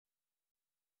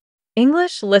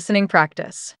English listening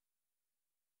practice.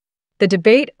 The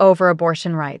debate over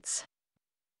abortion rights.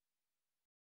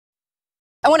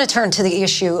 I want to turn to the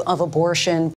issue of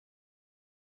abortion.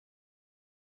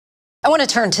 I want to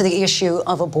turn to the issue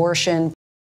of abortion.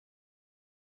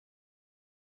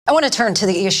 I want to turn to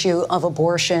the issue of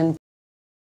abortion.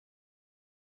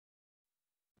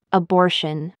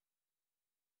 Abortion.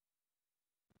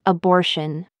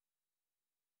 Abortion.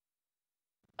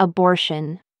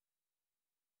 Abortion.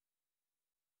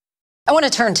 I want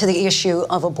to turn to the issue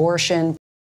of abortion.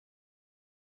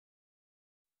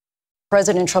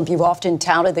 President Trump, you've often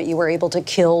touted that you were able to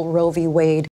kill Roe v.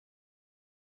 Wade.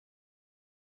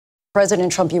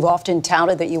 President Trump, you've often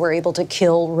touted that you were able to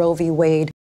kill Roe v.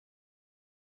 Wade.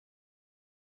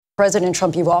 President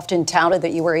Trump, you've often touted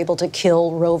that you were able to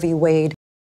kill Roe v. Wade.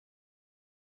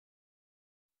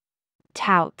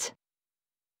 Tout.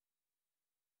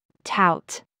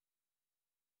 Tout.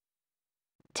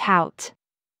 Tout.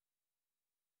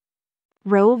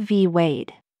 Roe v.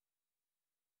 Wade.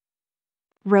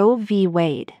 Roe v.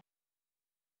 Wade.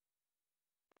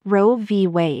 Roe v.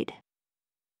 Wade.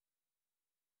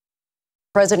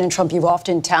 President Trump, you've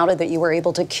often touted that you were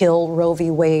able to kill Roe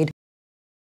v. Wade.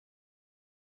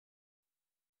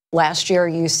 Last year,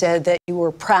 you said that you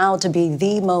were proud to be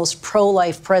the most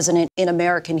pro-life president in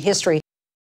American history.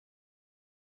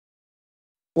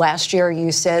 Last year,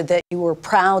 you said that you were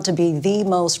proud to be the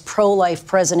most pro-life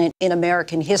president in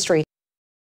American history.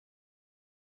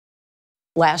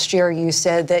 Last year, you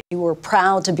said that you were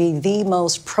proud to be the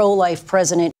most pro-life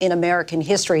president in American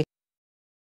history.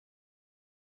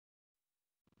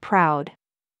 Proud.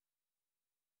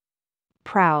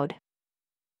 Proud.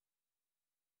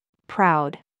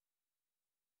 Proud.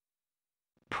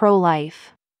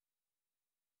 Pro-life.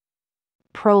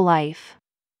 Pro-life.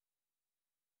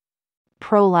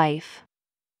 Pro-life.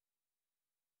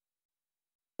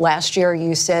 Last year,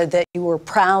 you said that you were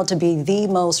proud to be the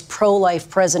most pro-life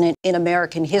president in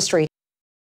American history.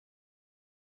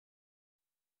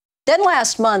 Then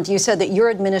last month, you said that your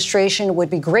administration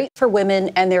would be great for women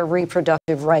and their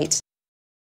reproductive rights.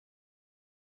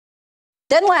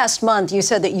 Then last month, you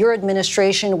said that your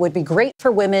administration would be great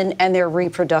for women and their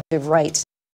reproductive rights.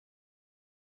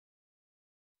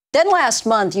 Then last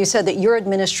month, you said that your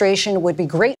administration would be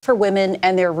great for women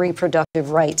and their reproductive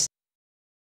rights.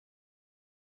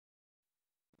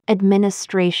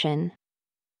 Administration.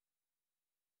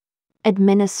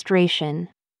 Administration.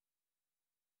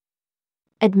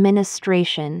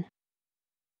 Administration.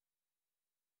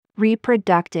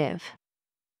 Reproductive.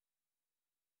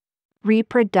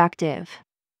 Reproductive.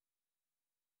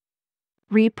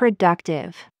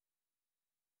 Reproductive.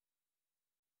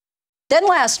 Then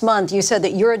last month, you said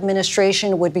that your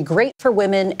administration would be great for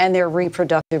women and their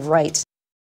reproductive rights.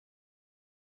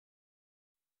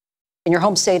 In your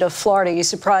home state of Florida, you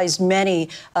surprised many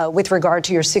with regard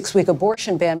to your 6-week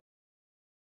abortion ban.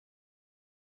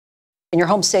 In your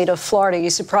home state of Florida, you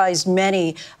surprised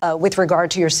many with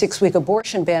regard to your 6-week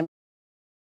abortion ban.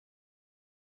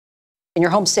 In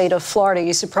your home state of Florida,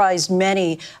 you surprised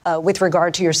many with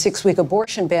regard to your 6-week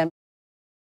abortion ban.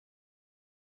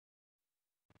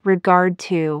 Regard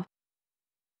to.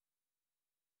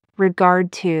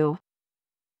 Regard to.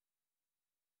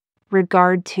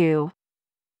 Regard to.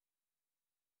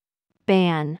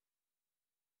 Ban.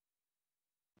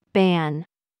 Ban.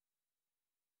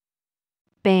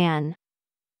 Ban.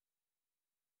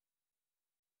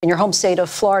 In your home state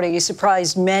of Florida, you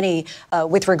surprised many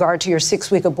with regard to your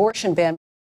 6-week abortion ban,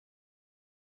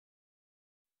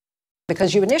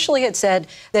 because you initially had said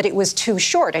that it was too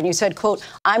short, and you said, quote,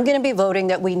 I'm going to be voting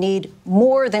that we need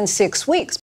more than 6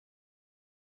 weeks.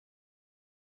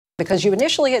 Because you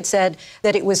initially had said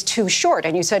that it was too short,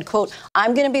 and you said, quote,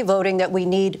 I'm going to be voting that we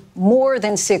need more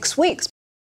than 6 weeks.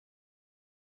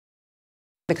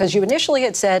 Because you initially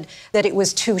had said that it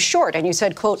was too short, and you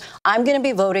said, quote, I'm going to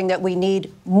be voting that we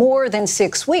need more than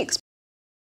 6 weeks.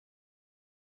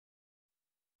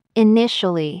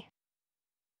 Initially.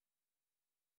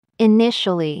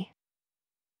 Initially.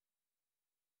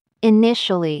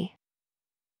 Initially.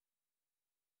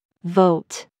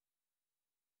 Vote.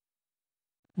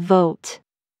 Vote.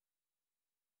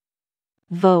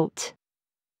 Vote.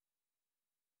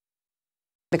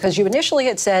 Because you initially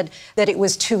had said that it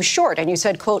was too short, and you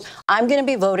said, quote, I'm going to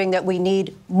be voting that we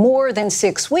need more than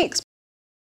 6 weeks.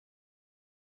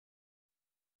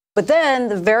 But then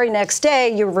the very next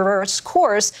day, you reversed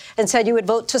course and said you would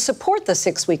vote to support the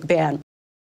 6-week ban.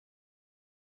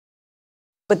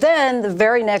 But then the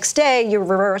very next day, you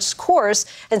reversed course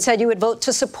and said you would vote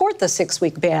to support the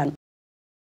 6-week ban.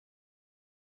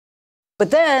 But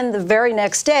then the very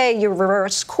next day, you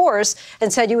reversed course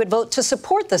and said you would vote to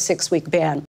support the 6-week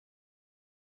ban.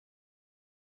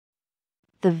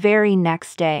 The very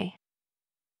next day.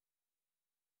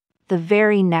 The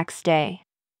very next day.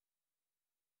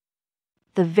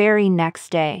 The very next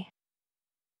day.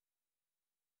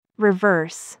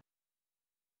 Reverse.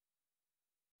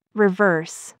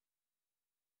 Reverse.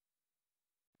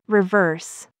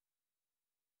 Reverse.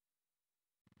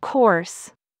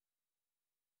 Course.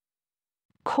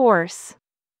 Course.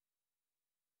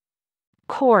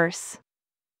 Course.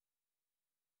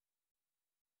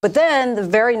 But then the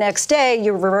very next day,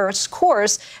 you reversed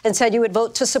course and said you would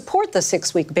vote to support the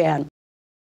 6-week ban.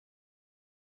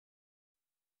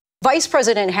 Vice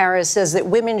President Harris says that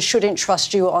women shouldn't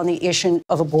trust you on the issue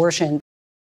of abortion.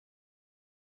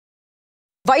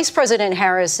 Vice President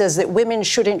Harris says that women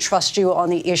shouldn't trust you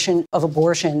on the issue of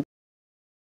abortion.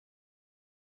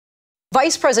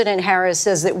 Vice President Harris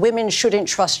says that women shouldn't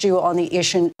trust you on the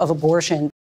issue of abortion.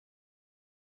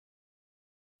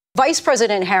 Vice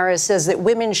President Harris says that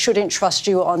women shouldn't trust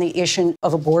you on the issue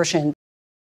of abortion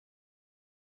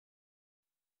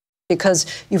because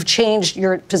you've changed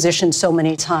your position so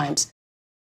many times.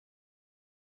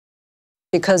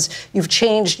 Because you've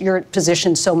changed your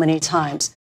position so many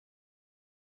times.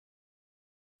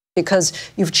 Because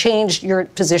you've changed your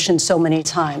position so many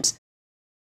times.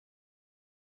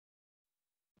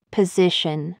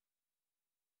 Position.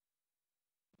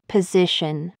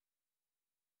 Position.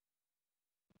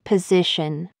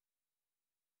 Position.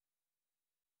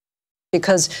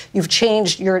 Because you've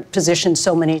changed your position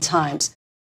so many times.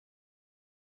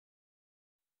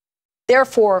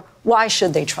 Therefore, why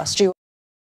should they trust you?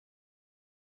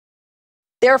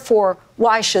 Therefore,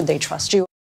 why should they trust you?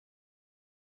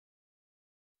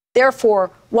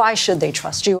 Therefore, why should they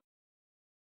trust you?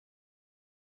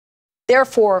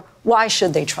 Therefore, why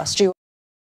should they trust you?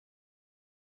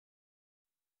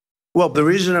 Well, the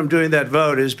reason I'm doing that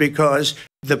vote is because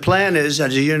the plan is,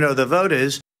 as you know, the vote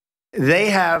is, they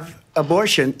have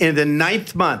abortion in the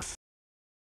 9th month.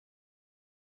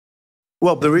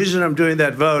 Well, the reason I'm doing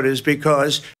that vote is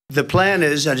because the plan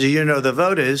is, as you know, the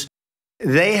vote is,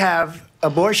 they have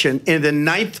abortion in the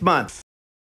 9th month.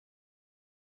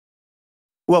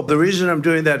 Well, the reason I'm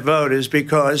doing that vote is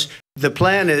because the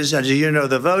plan is, as you know,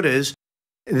 the vote is,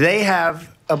 they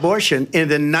have abortion in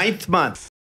the 9th month.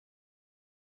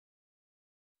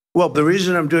 Well, the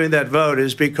reason I'm doing that vote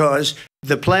is because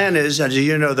the plan is, as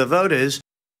you know, the vote is,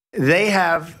 they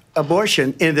have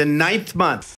abortion in the 9th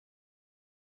month.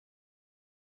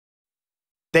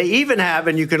 They even have,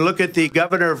 and you can look at the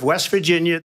governor of West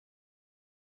Virginia.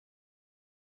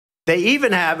 They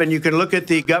even have, and you can look at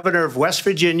the governor of West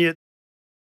Virginia.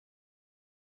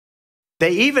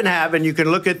 They even have, and you can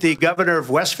look at the governor of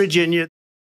West Virginia.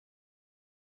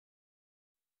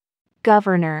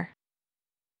 Governor.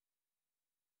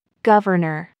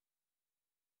 Governor.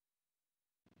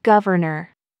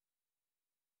 Governor.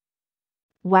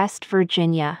 West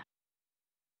Virginia.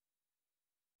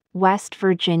 West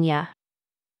Virginia.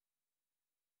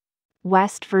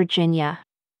 West Virginia.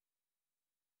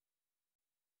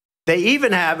 They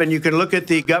even have, and you can look at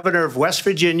the governor of West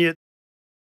Virginia.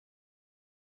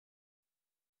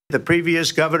 The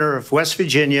previous governor of West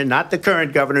Virginia, not the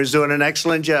current governor, is doing an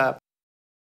excellent job.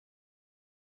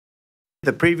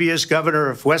 The previous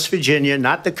governor of West Virginia,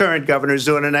 not the current governor, is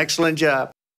doing an excellent job.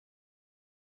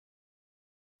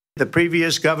 The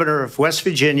previous governor of West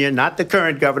Virginia, not the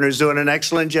current governor, is doing an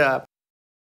excellent job.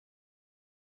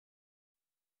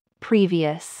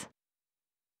 Previous.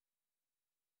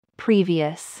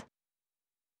 Previous.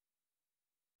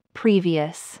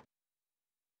 Previous.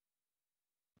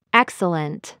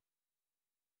 Excellent.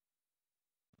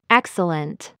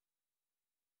 Excellent.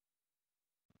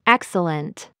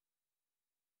 Excellent.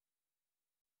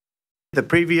 The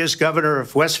previous governor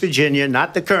of West Virginia,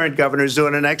 not the current governor, is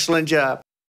doing an excellent job.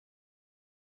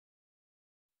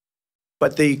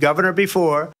 But the governor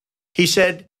before, he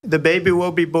said, the baby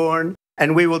will be born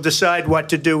and we will decide what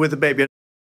to do with the baby.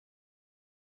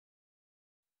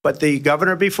 But the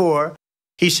governor before,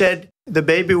 he said, the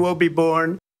baby will be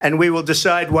born and we will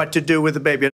decide what to do with the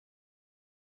baby.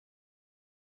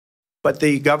 But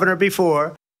the governor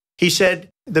before, he said,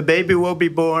 the baby will be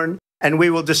born and we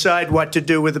will decide what to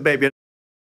do with the baby.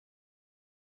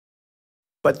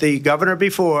 But the governor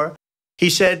before,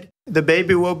 he said, the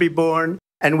baby will be born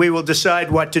and we will decide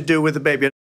what to do with the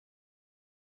baby.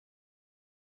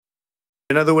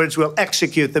 In other words, we'll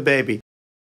execute the baby.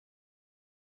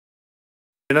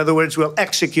 In other words, we'll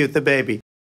execute the baby.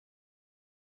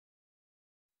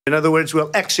 In other words,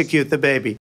 we'll execute the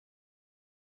baby.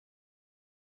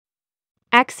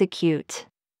 Execute.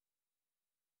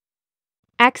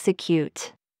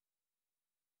 execute,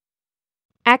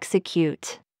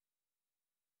 execute,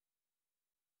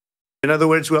 In other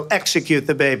words, we'll execute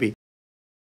the baby.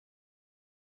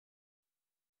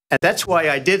 And that's why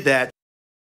I did that.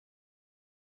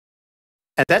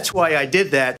 And that's why I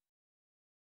did that.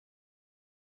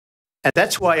 And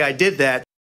that's why I did that.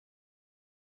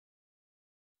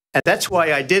 And that's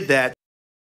why I did that.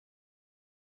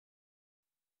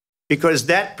 Because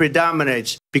that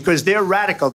predominates. Because they're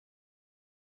radical.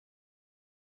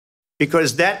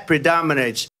 Because that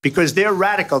predominates. Because they're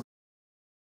radical.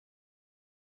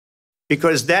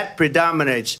 Because that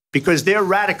predominates. Because they're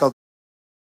radical.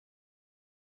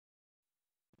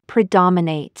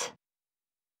 predominate,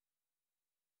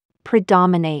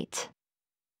 predominate,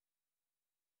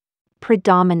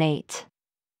 predominate,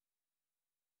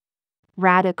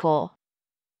 radical,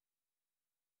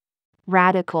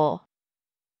 radical,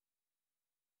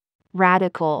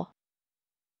 radical.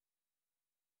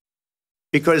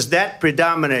 Because that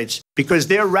predominates. Because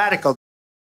they're radical.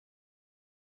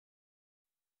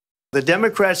 The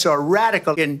Democrats are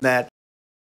radical in that.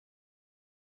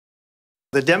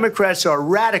 The Democrats are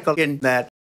radical in that.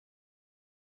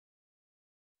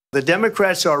 The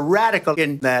Democrats are radical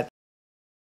in that.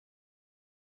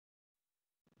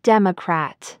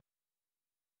 Democrat,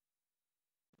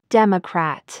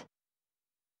 Democrat,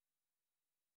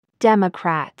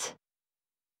 Democrat.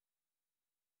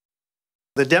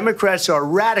 The Democrats are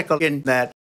radical in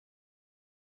that.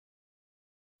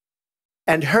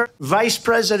 And her vice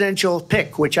presidential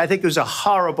pick, which I think was a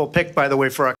horrible pick, by the way,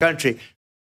 for our country.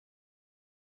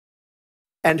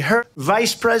 And her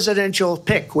vice presidential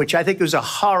pick, which I think was a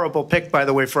horrible pick, by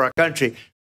the way, for our country.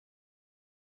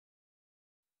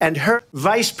 And her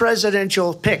vice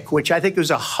presidential pick, which I think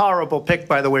was a horrible pick,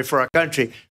 by the way, for our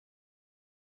country.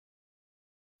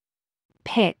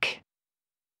 Pick,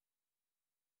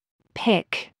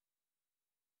 pick,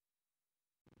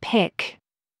 pick.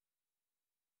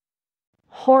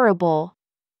 Horrible,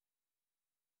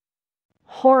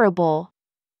 horrible,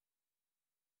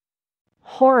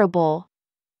 horrible.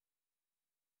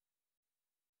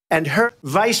 And her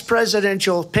vice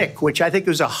presidential pick, which I think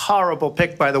was a horrible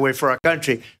pick, by the way, for our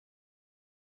country.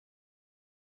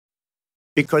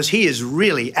 Because he is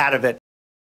really out of it.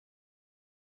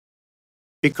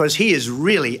 Because he is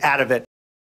really out of it.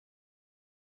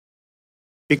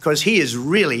 Because he is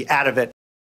really out of it.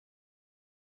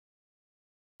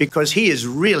 Because he is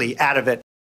really out of it.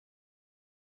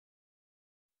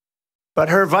 But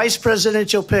her vice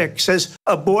presidential pick says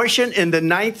abortion in the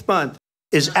 9th month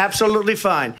is absolutely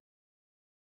fine.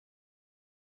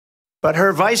 But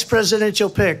her vice presidential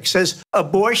pick says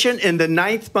abortion in the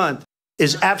 9th month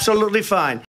is absolutely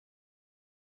fine.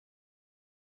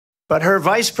 But her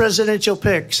vice presidential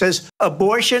pick says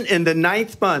abortion in the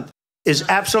 9th month is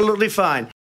absolutely fine.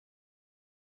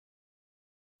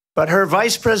 But her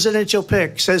vice presidential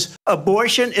pick says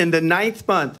abortion in the 9th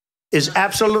month is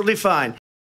absolutely fine.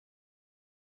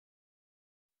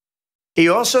 He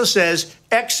also says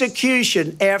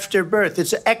execution after birth.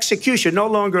 It's an execution, no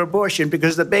longer abortion,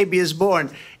 because the baby is born,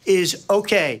 is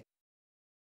okay.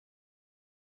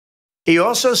 He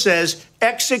also says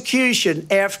execution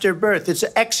after birth. It's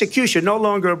an execution, no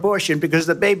longer abortion, because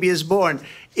the baby is born,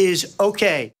 is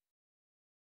okay.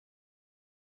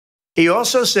 He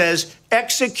also says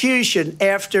execution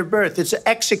after birth. It's an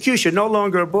execution, no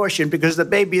longer abortion, because the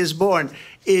baby is born,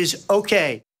 is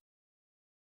okay.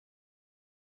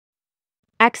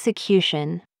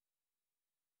 Execution,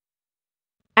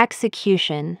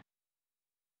 execution,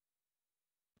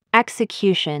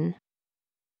 execution.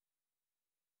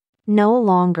 No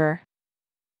longer,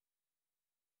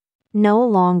 no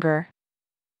longer,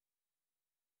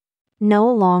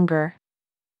 no longer.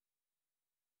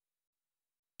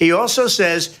 He also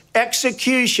says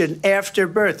execution after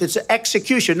birth. It's an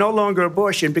execution, no longer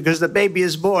abortion, because the baby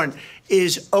is born,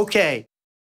 is okay.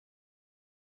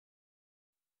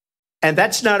 And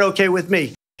that's not okay with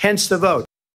me, hence the vote.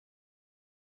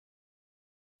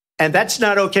 And that's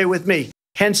not okay with me,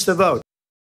 hence the vote.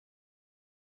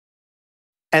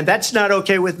 And that's not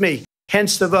okay with me,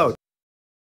 hence the vote.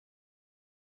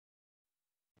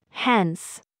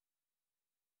 Hence,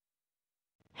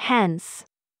 hence,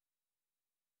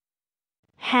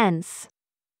 hence.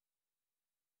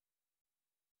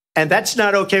 And that's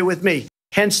not okay with me,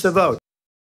 hence the vote.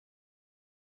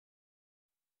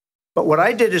 But what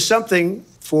I did is something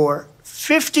for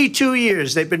 52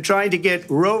 years. They've been trying to get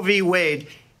Roe v. Wade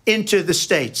into the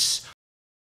states.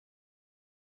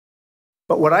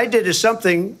 But what I did is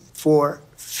something for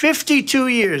 52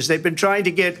 years. They've been trying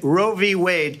to get Roe v.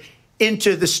 Wade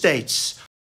into the states.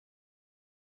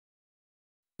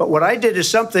 But what I did is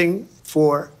something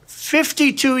for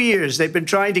 52 years they've been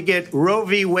trying to get Roe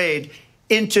v. Wade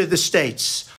into the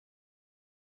states.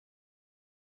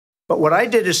 But what I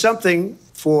did is something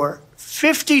for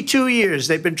 52 years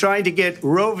they've been trying to get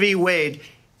Roe v. Wade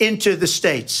into the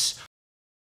states.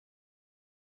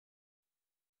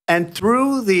 And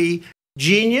through the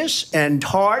genius and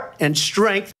heart and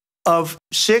strength of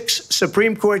 6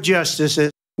 Supreme Court justices,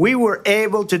 we were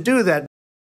able to do that.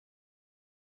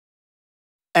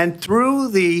 And through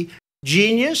the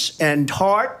genius and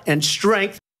heart and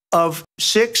strength of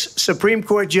 6 Supreme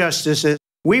Court justices,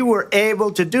 we were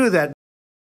able to do that.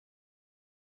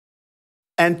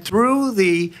 And through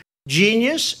the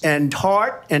genius and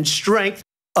heart and strength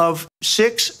of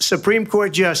 6 Supreme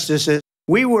Court justices,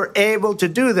 we were able to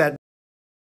do that.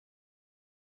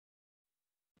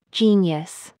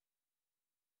 Genius.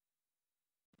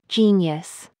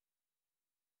 Genius.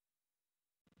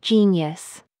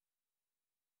 Genius.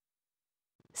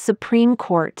 Supreme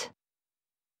Court.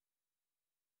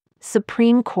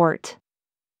 Supreme Court.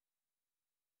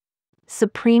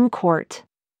 Supreme Court.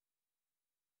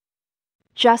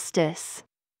 Justice.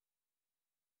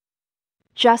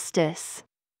 Justice.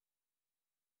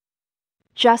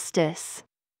 Justice.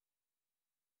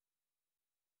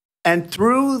 And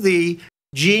through the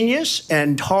genius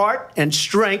and heart and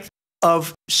strength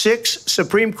of 6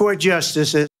 Supreme Court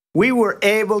justices, we were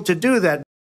able to do that.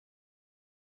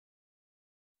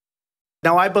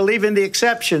 Now, I believe in the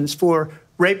exceptions for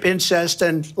rape, incest,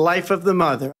 and life of the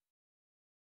mother.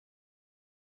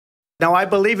 Now, I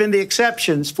believe in the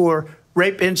exceptions for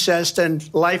rape, incest,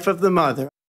 and life of the mother.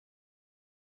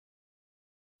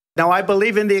 Now, I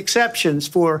believe in the exceptions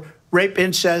for rape,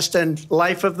 incest, and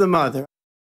life of the mother.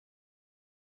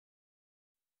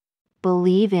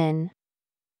 Believe in.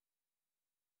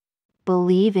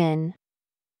 Believe in.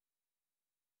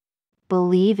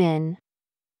 Believe in.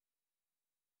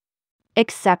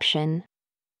 Exception.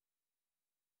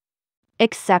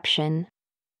 Exception.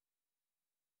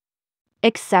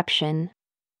 Exception.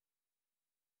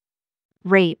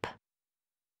 Rape.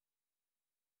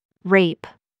 Rape.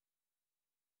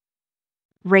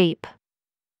 Rape.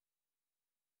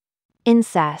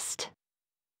 Incest.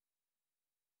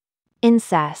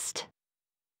 Incest.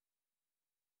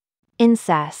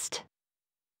 Incest.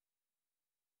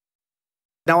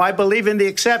 Now, I believe in the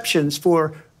exceptions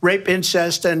for rape,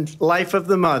 incest, and life of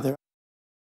the mother.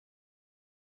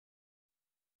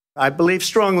 I believe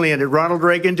strongly in it. Ronald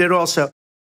Reagan did also.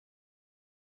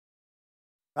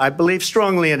 I believe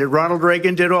strongly in it. Ronald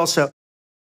Reagan did also.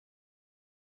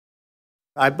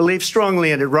 I believe strongly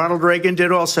in it. Ronald Reagan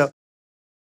did also.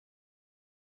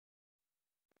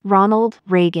 Ronald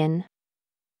Reagan.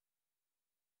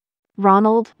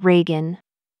 Ronald Reagan.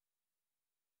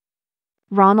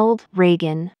 Ronald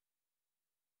Reagan.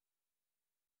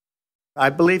 I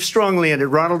believe strongly in it.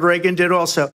 Ronald Reagan did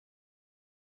also.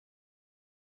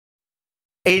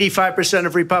 85%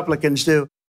 of Republicans do.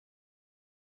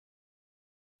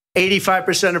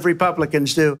 85% of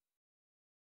Republicans do.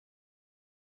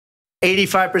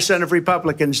 85% of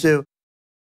Republicans do.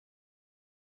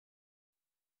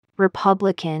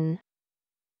 Republican.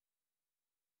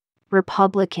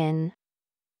 Republican.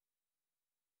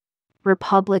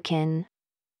 Republican.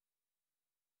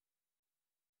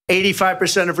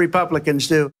 85% of Republicans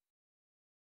do.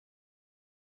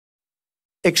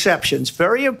 Exceptions,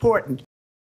 very important.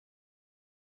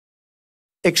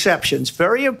 Exceptions,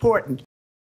 very important.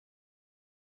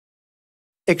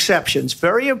 Exceptions,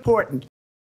 very important.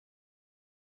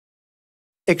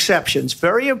 Exceptions,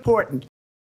 very important.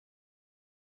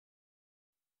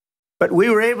 But we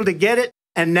were able to get it,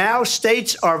 and now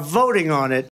states are voting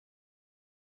on it.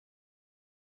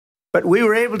 But we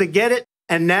were able to get it,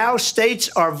 and now states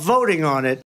are voting on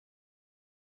it.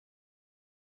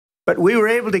 But we were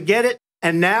able to get it,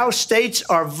 and now states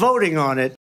are voting on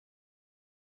it.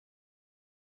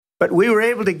 But we were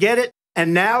able to get it,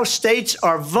 and now states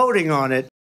are voting on it.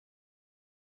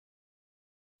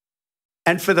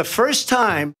 And for the first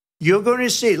time, you're going to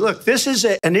see, look, this is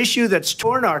an issue that's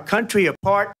torn our country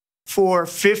apart for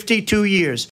 52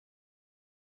 years.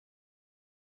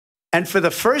 And for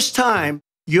the first time,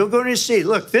 you're going to see,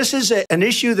 look, this is an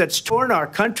issue that's torn our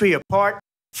country apart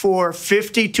for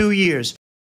 52 years.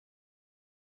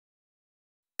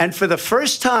 And for the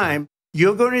first time,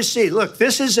 you're going to see, look,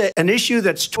 this is an issue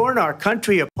that's torn our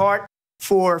country apart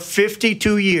for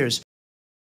 52 years.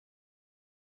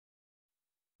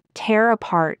 Tear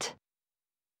apart.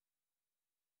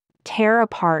 Tear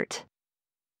apart.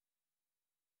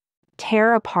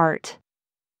 Tear apart.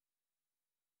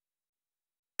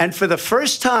 And for the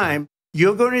first time,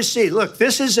 you're going to see, look,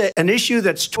 this is an issue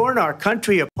that's torn our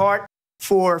country apart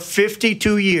for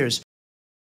 52 years.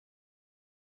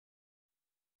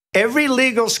 Every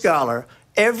legal scholar,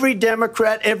 every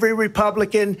Democrat, every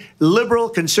Republican, liberal,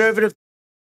 conservative,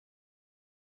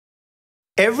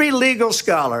 every legal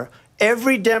scholar,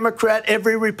 every Democrat,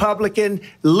 every Republican,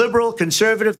 liberal,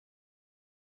 conservative,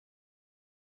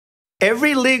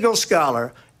 every legal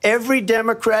scholar, every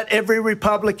Democrat, every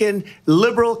Republican,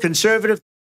 liberal, conservative,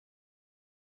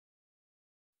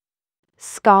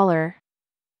 scholar,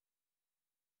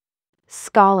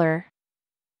 scholar,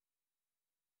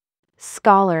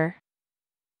 scholar,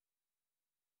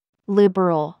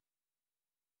 liberal,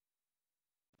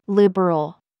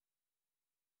 liberal,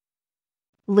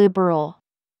 liberal,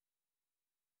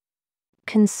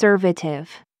 conservative,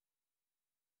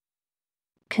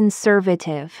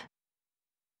 conservative,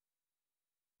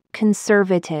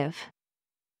 conservative,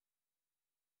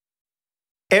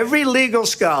 every legal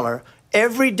scholar,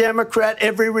 every Democrat,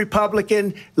 every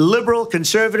Republican, liberal,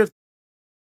 conservative,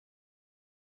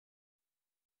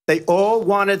 they all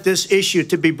wanted this issue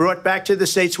to be brought back to the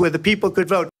states where the people could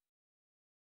vote.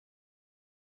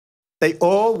 They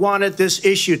all wanted this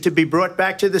issue to be brought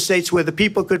back to the states where the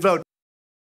people could vote.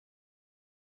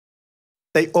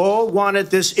 They all wanted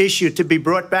this issue to be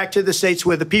brought back to the states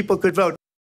where the people could vote.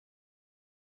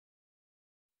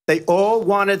 They all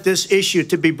wanted this issue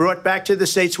to be brought back to the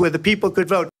states where the people could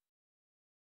vote.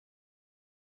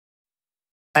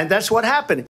 And that's what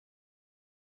happened.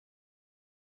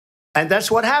 And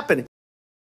that's what happened.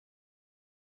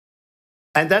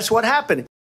 And that's what happened.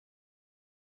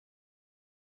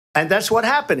 And that's what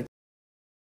happened.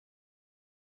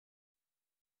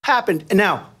 Happened.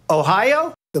 Now,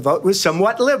 Ohio, the vote was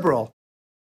somewhat liberal.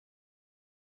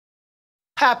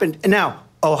 Happened. Now,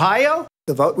 Ohio,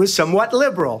 the vote was somewhat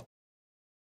liberal.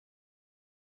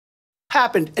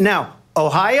 Happened. Now,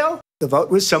 Ohio, the vote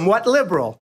was somewhat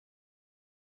liberal.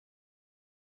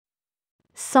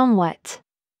 somewhat,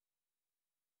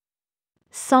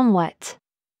 somewhat,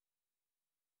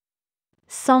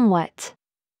 somewhat.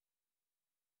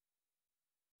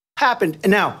 Happened.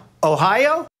 Now,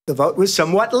 Ohio, the vote was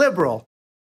somewhat liberal.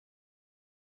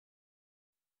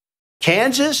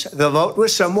 Kansas, the vote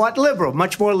was somewhat liberal,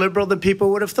 much more liberal than people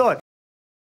would have thought.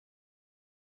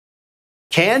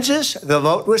 Kansas, the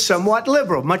vote was somewhat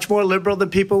liberal, much more liberal than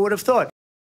people would have thought.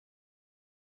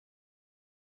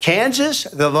 Kansas,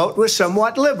 the vote was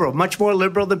somewhat liberal, much more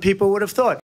liberal than people would have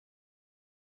thought.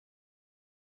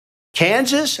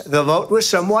 Kansas, the vote was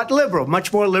somewhat liberal,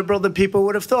 much more liberal than people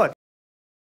would have thought.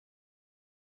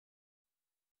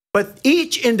 But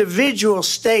each individual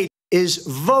state is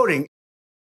voting.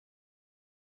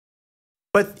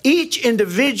 But each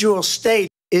individual state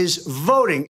is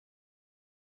voting.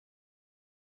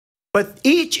 But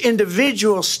each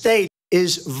individual state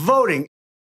is voting.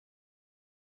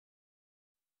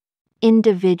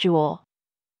 Individual,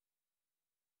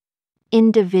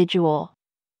 individual,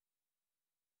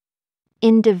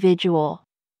 individual.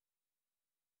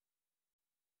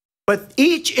 But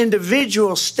each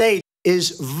individual state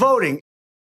is voting.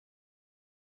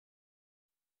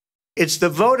 It's the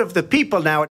vote of the people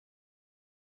now.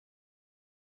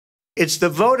 It's the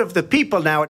vote of the people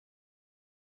now.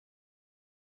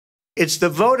 It's the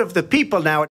vote of the people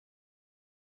now.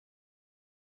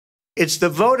 It's the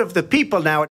vote of the people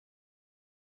now.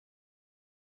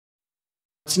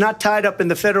 It's not tied up in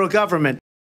the federal government.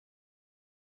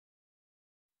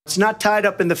 It's not tied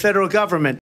up in the federal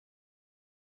government.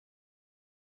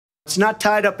 It's not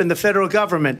tied up in the federal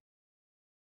government.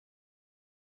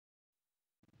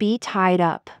 Be tied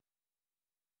up.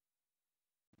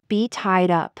 Be tied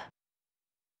up.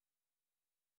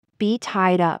 Be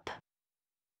tied up.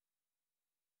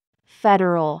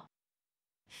 Federal,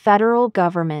 federal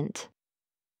government.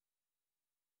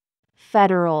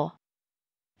 Federal,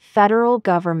 federal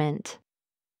government.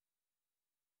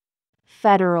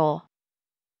 Federal,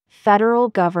 federal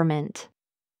government.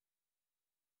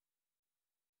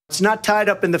 It's not tied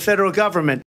up in the federal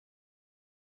government.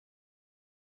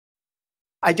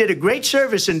 I did a great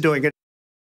service in doing it.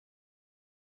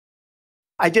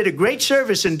 I did a great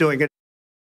service in doing it.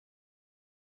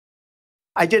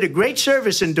 I did a great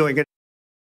service in doing it.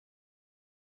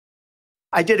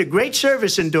 I did a great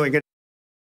service in doing it.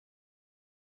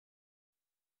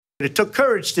 But it took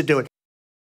courage to do it.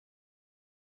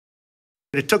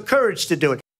 But it took courage to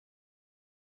do it.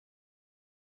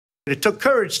 But it took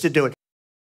courage to do it.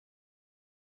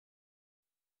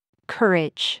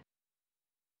 Courage,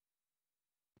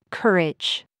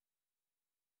 courage,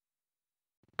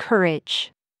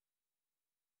 courage.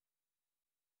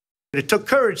 But it took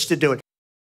courage to do it.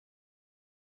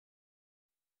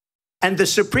 And the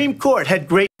Supreme Court had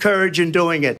great courage in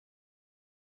doing it.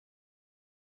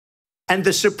 And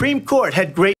the Supreme Court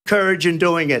had great courage in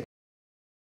doing it.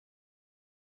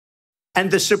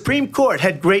 And the Supreme Court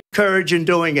had great courage in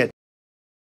doing it.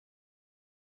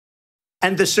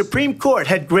 And the Supreme Court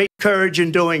had great courage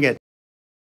in doing it.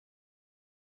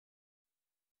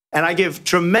 And I give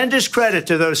tremendous credit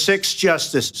to those 6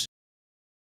 justices.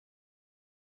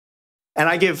 And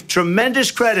I give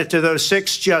tremendous credit to those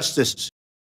 6 justices.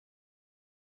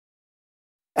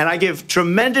 And I give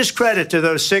tremendous credit to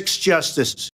those 6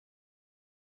 justices.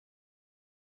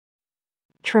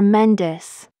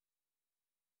 Tremendous.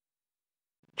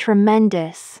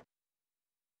 Tremendous.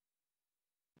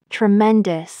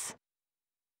 Tremendous.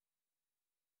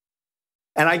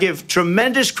 And I give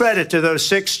tremendous credit to those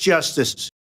 6 justices.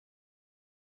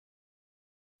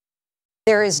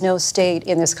 There is no state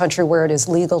in this country where it is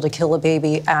legal to kill a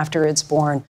baby after it's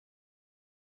born.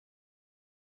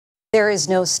 There is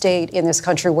no state in this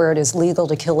country where it is legal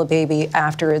to kill a baby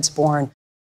after it's born.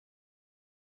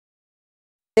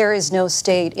 There is no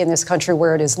state in this country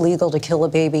where it is legal to kill a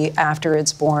baby after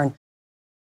it's born.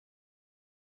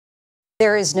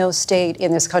 There is no state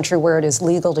in this country where it is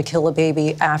legal to kill a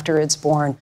baby after it's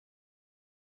born.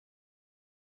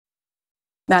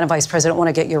 Madam Vice President, I want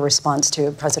to get your response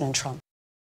to President Trump.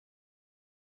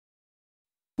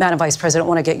 Madam Vice President, I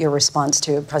want to get your response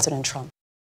to President Trump.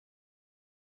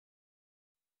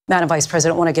 Madam Vice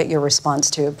President, I want to get your response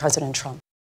to President Trump.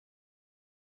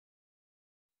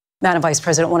 Madam Vice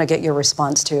President, I want to get your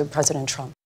response to President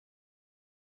Trump.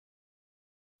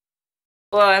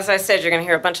 Well, as I said, you're going to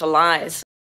hear a bunch of lies.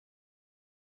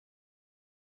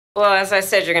 Well, as I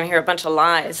said, you're going to hear a bunch of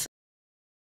lies.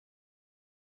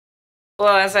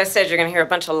 Well, as I said, you're going to hear a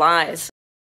bunch of lies.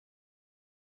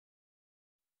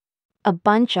 A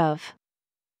bunch of.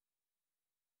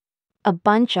 A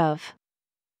bunch of.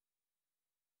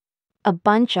 A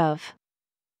bunch of.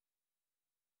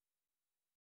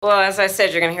 Well, as I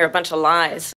said, you're going to hear a bunch of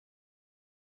lies.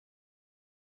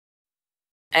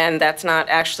 And that's not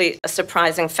actually a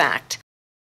surprising fact.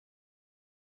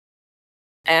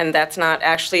 And that's not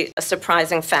actually a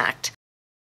surprising fact.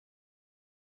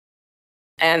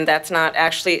 And that's not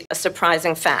actually a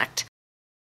surprising fact.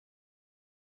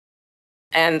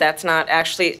 And that's not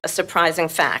actually a surprising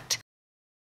fact.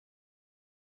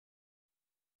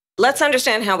 Let's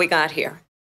understand how we got here.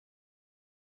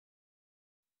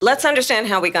 Let's understand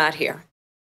how we got here.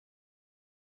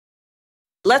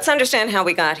 Let's understand how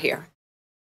we got here.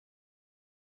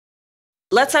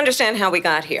 Let's understand how we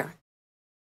got here.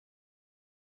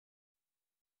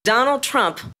 Donald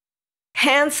Trump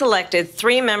hand-selected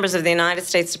 3 members of the United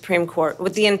States Supreme Court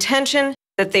with the intention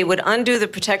that they would undo the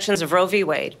protections of Roe v.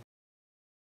 Wade.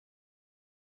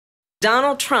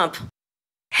 Donald Trump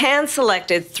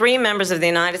hand-selected 3 members of the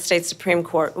United States Supreme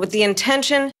Court with the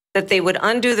intention that they would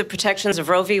undo the protections of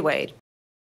Roe v. Wade.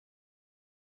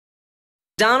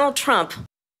 Donald Trump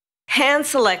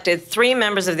hand-selected 3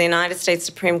 members of the United States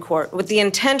Supreme Court with the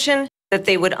intention that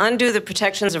they would undo the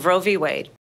protections of Roe v. Wade.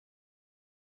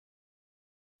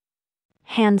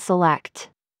 Hand select.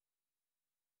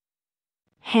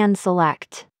 Hand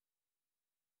select.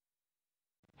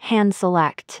 Hand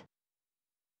select.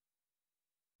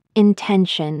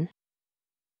 Intention.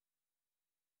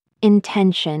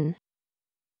 Intention.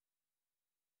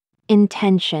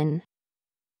 Intention.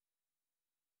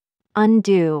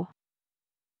 Undo.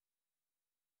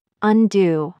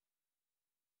 Undo.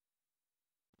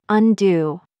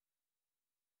 Undo.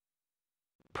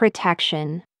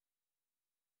 Protection.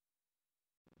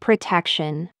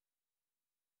 Protection.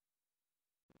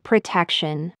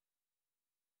 Protection.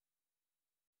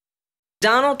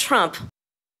 Donald Trump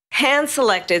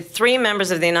hand-selected 3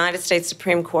 members of the United States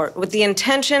Supreme Court with the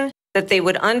intention that they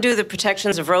would undo the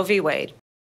protections of Roe v. Wade.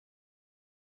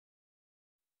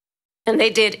 And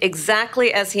they did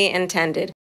exactly as he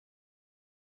intended.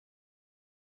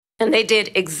 And they did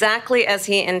exactly as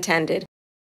he intended.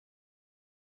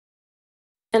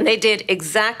 And they did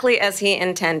exactly as he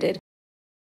intended.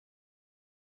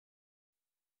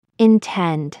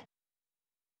 Intend.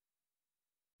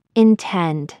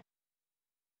 Intend.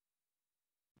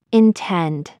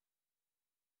 Intend.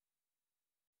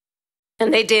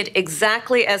 And they did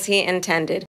exactly as he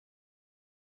intended.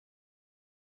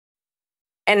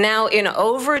 And now in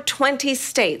over 20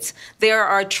 states, there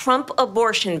are Trump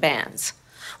abortion bans,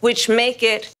 which make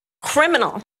it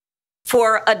criminal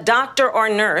for a doctor or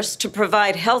nurse to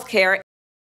provide health care.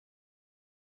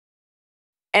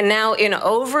 And now in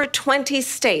over 20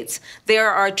 states,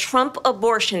 there are Trump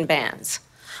abortion bans,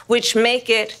 which make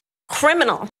it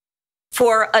criminal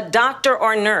for a doctor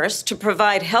or nurse to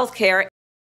provide health care.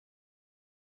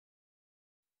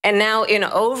 And now in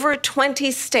over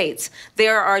 20 states,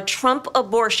 there are Trump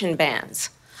abortion bans,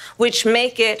 which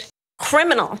make it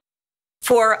criminal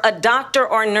for a doctor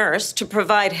or nurse to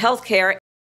provide health care.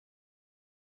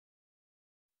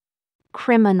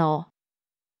 Criminal.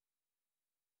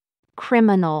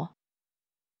 Criminal.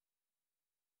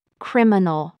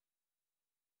 Criminal.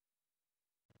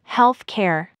 Health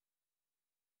care.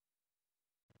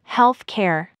 Health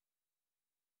care.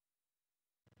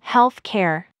 Health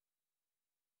care.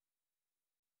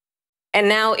 And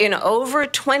now in over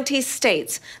 20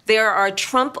 states, there are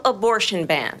Trump abortion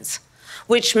bans,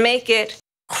 which make it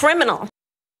criminal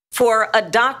for a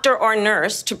doctor or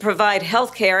nurse to provide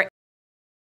health care.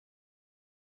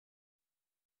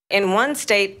 In one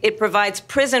state, it provides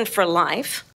prison for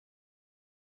life.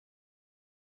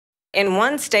 In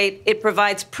one state, it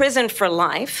provides prison for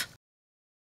life.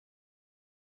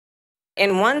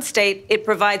 In one state, it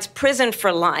provides prison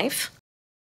for life.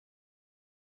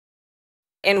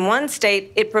 In one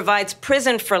state, it provides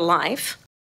prison for life.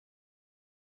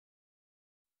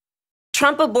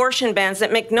 Trump abortion bans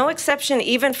that make no exception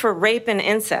even for rape and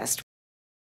incest.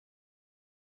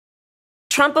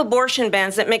 Trump abortion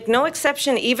bans that make no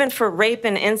exception even for rape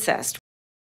and incest.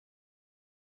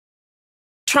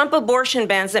 Trump abortion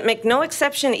bans that make no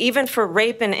exception even for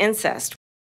rape and incest.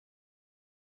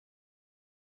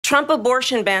 Trump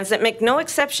abortion bans that make no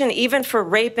exception even for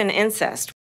rape and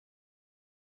incest.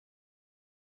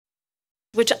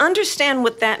 Which understand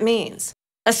what that means.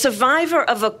 A survivor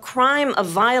of a crime of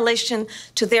violation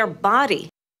to their body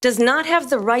does not have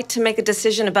the right to make a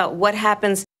decision about what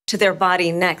happens to their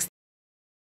body next.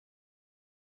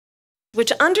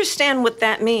 Which understand what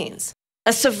that means.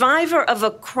 A survivor of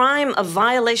a crime of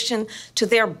violation to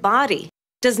their body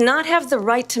does not have the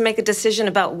right to make a decision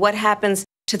about what happens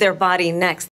to their body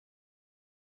next.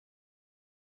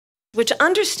 Which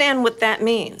understand what that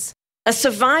means. A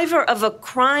survivor of a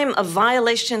crime of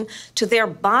violation to their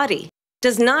body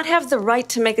does not have the right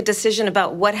to make a decision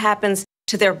about what happens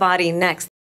to their body next.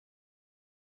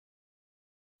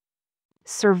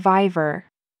 Survivor.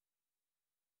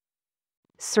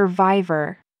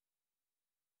 Survivor.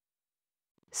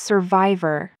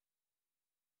 Survivor.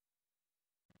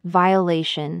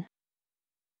 Violation.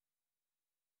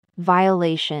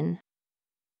 Violation.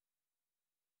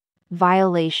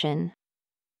 Violation.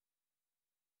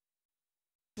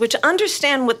 Which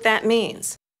understand what that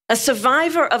means. A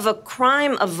survivor of a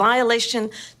crime of violation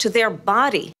to their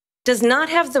body does not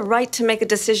have the right to make a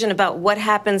decision about what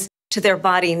happens to their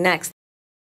body next.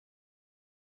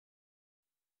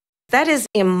 That is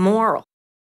immoral.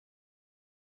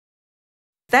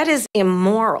 That is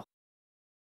immoral.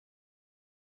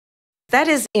 That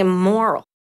is immoral.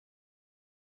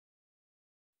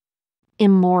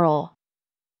 Immoral.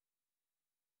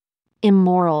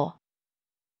 Immoral.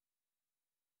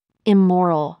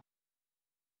 Immoral.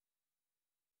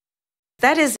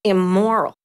 That is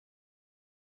immoral.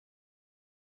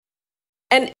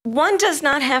 And one does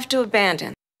not have to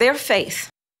abandon their faith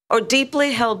or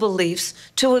deeply held beliefs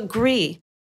to agree.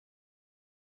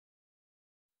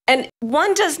 And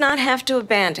one does not have to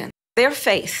abandon their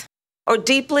faith or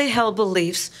deeply held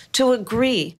beliefs to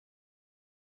agree.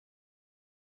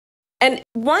 And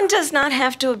one does not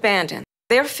have to abandon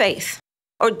their faith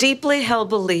or deeply held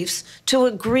beliefs to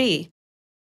agree.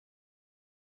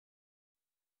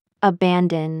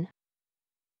 Abandon.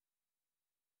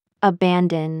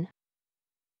 Abandon.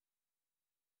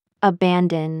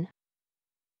 Abandon.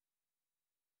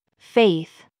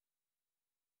 Faith.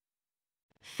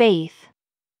 Faith.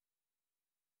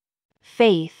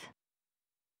 Faith.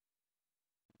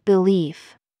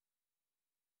 Belief.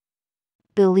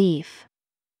 Belief.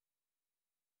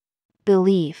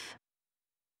 Belief.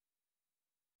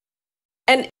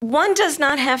 And one does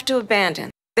not have to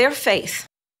abandon their faith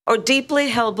or deeply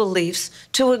held beliefs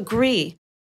to agree.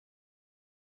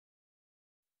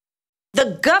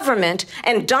 The government,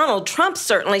 and Donald Trump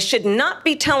certainly, should not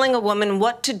be telling a woman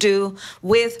what to do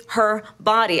with her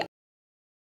body.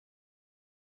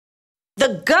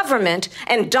 The government,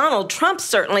 and Donald Trump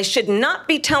certainly, should not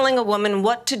be telling a woman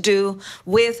what to do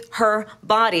with her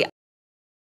body.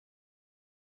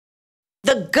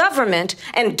 The government,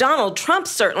 and Donald Trump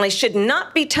certainly, should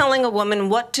not be telling a woman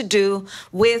what to do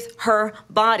with her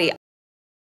body.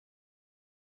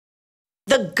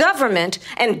 The government,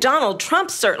 and Donald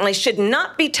Trump certainly, should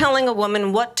not be telling a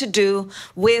woman what to do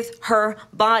with her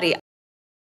body.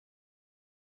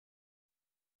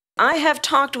 I have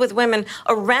talked with women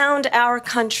around our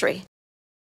country.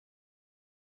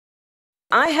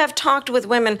 I have talked with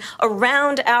women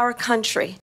around our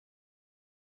country.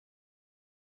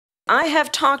 I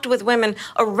have talked with women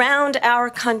around our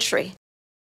country.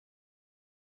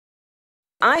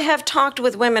 I have talked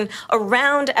with women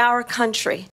around our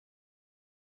country.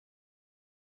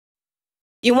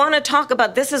 You want to talk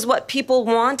about this is what people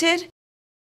wanted?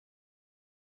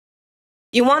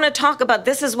 You want to talk about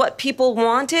this is what people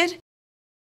wanted?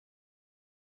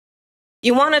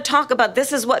 You want to talk about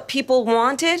this is what people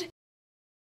wanted?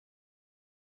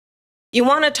 You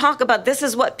want to talk about this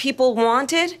is what people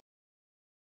wanted?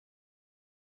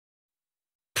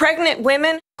 Pregnant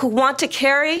women who want to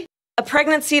carry a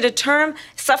pregnancy to term,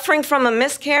 suffering from a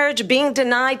miscarriage, being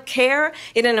denied care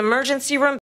in an emergency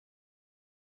room.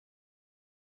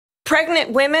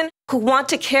 Pregnant women who want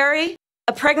to carry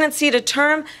a pregnancy to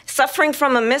term, suffering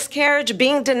from a miscarriage,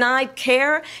 being denied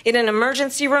care in an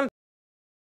emergency room.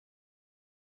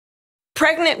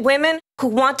 Pregnant women who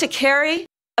want to carry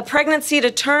a pregnancy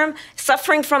to term,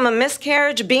 suffering from a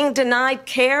miscarriage, being denied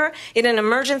care in an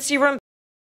emergency room.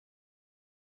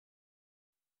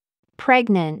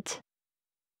 Pregnant.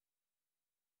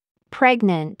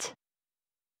 Pregnant.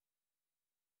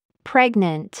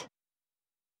 Pregnant.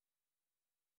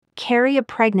 Carry a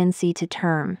pregnancy to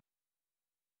term.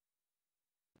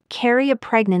 Carry a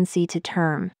pregnancy to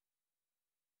term.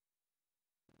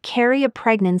 Carry a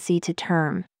pregnancy to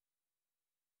term.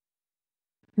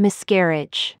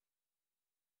 Miscarriage.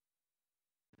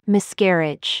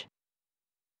 Miscarriage.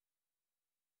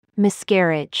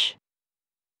 Miscarriage.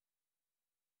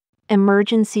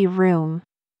 Emergency room.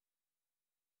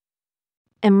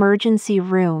 Emergency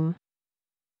room.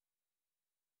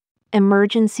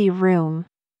 Emergency room.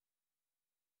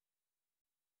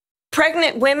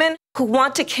 Pregnant women who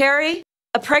want to carry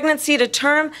a pregnancy to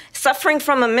term, suffering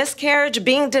from a miscarriage,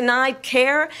 being denied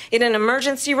care in an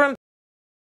emergency room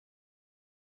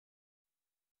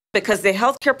because the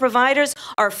healthcare providers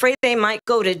are afraid they might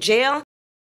go to jail.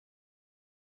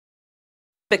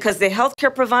 Because the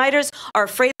healthcare providers are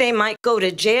afraid they might go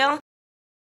to jail.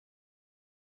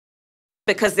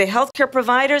 Because the healthcare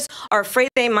providers are afraid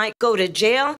they might go to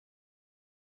jail.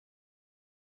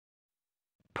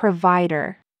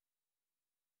 Provider.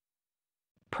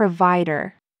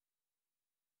 Provider.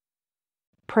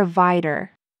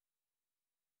 Provider.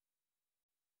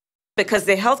 Because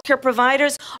the healthcare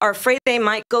providers are afraid they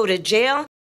might go to jail.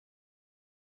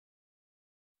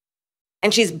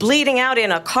 And she's bleeding out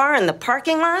in a car in the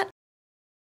parking lot.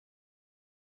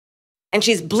 And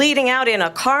she's bleeding out in a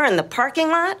car in the parking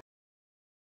lot.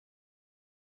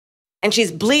 And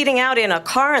she's bleeding out in a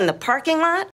car in the parking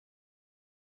lot.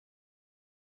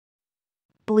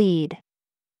 Bleed.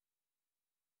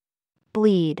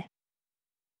 Bleed.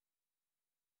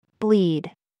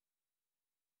 Bleed.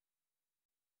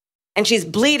 And she's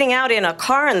bleeding out in a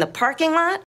car in the parking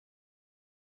lot.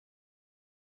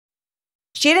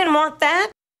 She didn't want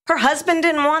that. Her husband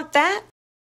didn't want that.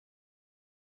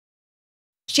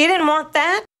 She didn't want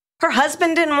that. Her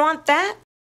husband didn't want that.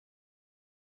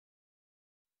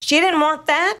 She didn't want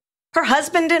that. Her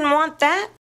husband didn't want that.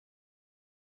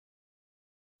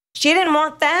 She didn't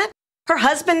want that. Her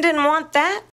husband didn't want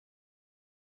that.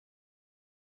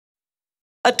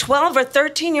 A 12 or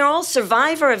 13-year-old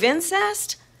survivor of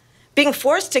incest being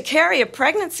forced to carry a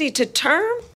pregnancy to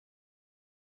term?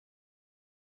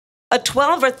 A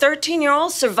 12 or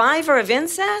 13-year-old survivor of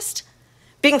incest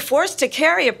being forced to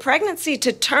carry a pregnancy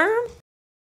to term?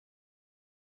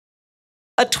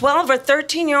 A 12 or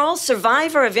 13-year-old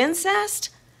survivor of incest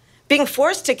being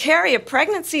forced to carry a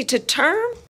pregnancy to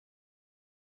term?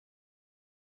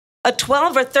 A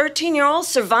 12 or 13-year-old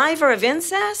survivor of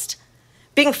incest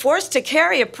being forced to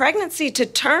carry a pregnancy to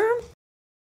term?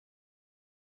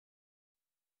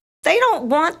 They don't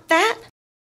want that.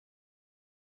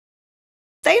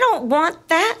 They don't want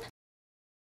that.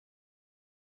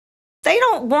 They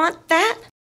don't want that.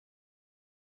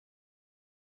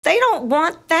 They don't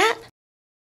want that.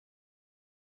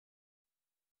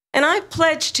 And I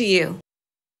pledge to you,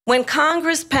 when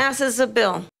Congress passes a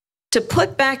bill to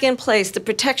put back in place the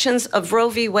protections of Roe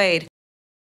v. Wade,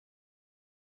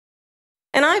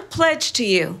 and I pledge to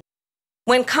you,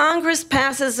 when Congress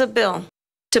passes a bill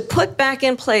to put back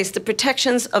in place the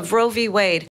protections of Roe v.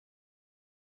 Wade,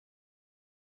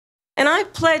 and I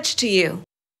pledge to you,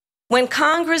 when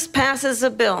Congress passes a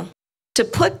bill to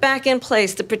put back in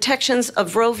place the protections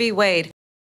of Roe v. Wade,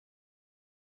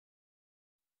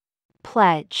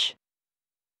 Pledge.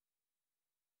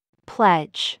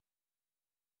 Pledge.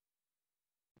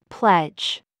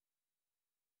 Pledge.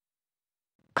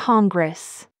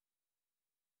 Congress.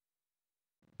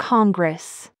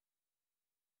 Congress.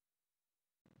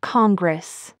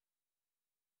 Congress.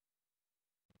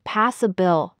 Pass a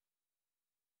bill.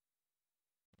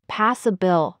 Pass a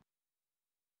bill.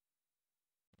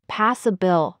 Pass a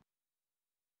bill.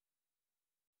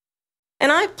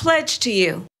 And I pledge to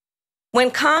you,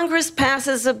 when Congress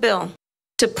passes a bill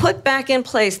to put back in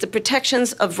place the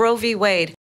protections of Roe v.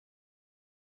 Wade,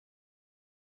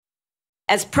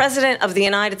 as President of the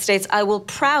United States, I will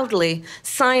proudly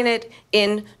sign it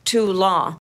into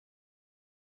law.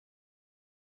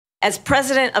 As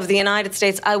President of the United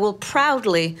States, I will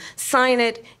proudly sign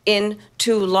it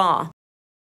into law.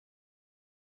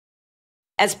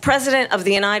 As President of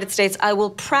the United States, I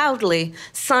will proudly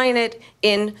sign it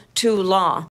into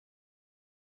law.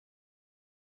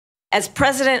 As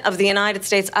President of the United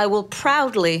States, I will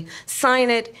proudly sign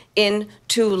it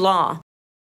into law.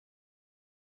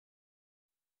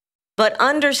 But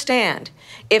understand,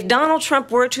 if Donald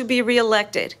Trump were to be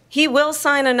reelected, he will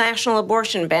sign a national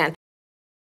abortion ban.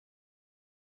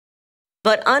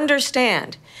 But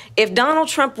understand, if Donald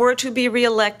Trump were to be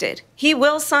reelected, he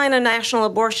will sign a national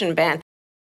abortion ban.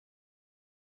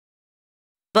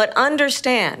 But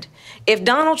understand, if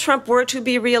Donald Trump were to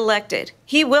be reelected,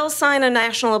 he will sign a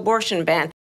national abortion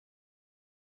ban.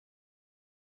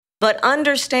 But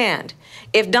understand,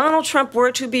 if Donald Trump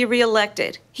were to be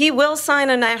reelected, he will sign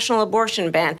a national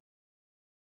abortion ban.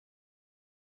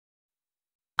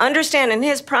 Understand, in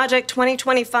his Project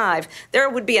 2025, there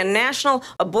would be a national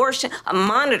abortion, a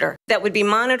monitor that would be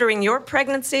monitoring your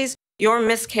pregnancies, your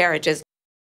miscarriages.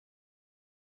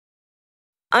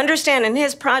 Understand, in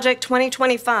his Project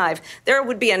 2025, there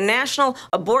would be a national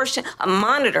abortion, a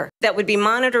monitor that would be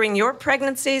monitoring your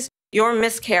pregnancies, your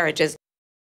miscarriages.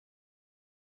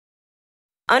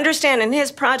 Understand, in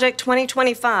his Project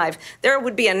 2025, there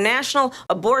would be a national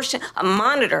abortion, a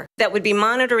monitor that would be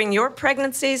monitoring your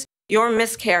pregnancies, your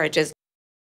miscarriages.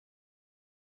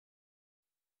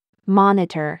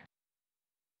 Monitor.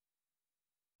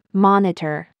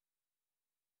 Monitor.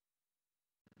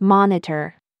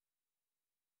 Monitor.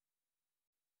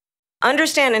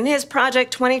 Understand, in his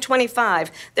Project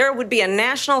 2025, there would be a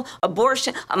national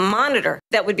abortion, a monitor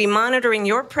that would be monitoring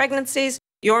your pregnancies,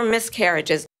 your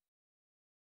miscarriages.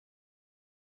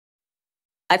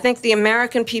 I think the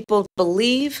American people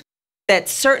believe that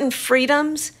certain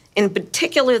freedoms, in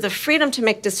particular the freedom to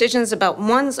make decisions about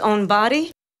one's own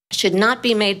body, should not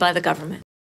be made by the government.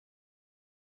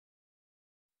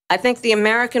 I think the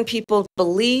American people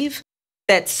believe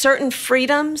that certain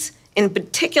freedoms, in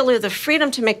particular the freedom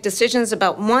to make decisions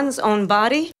about one's own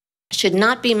body, should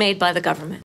not be made by the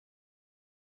government.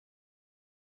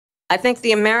 I think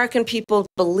the American people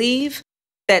believe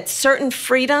that certain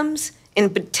freedoms, in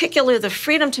particular the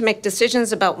freedom to make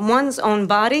decisions about one's own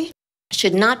body,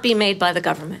 should not be made by the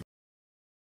government.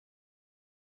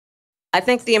 I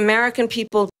think the American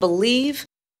people believe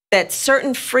that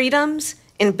certain freedoms,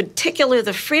 in particular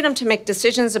the freedom to make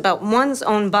decisions about one's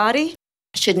own body,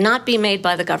 should not be made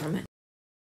by the government.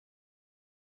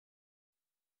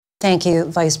 Thank you,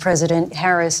 Vice President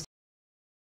Harris.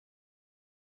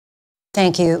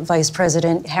 Thank you, Vice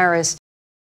President Harris.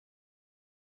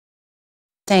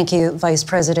 Thank you, Vice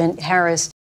President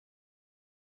Harris.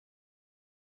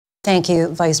 Thank you,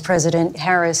 Vice President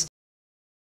Harris.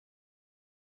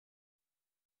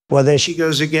 Well, there she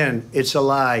goes again. It's a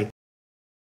lie.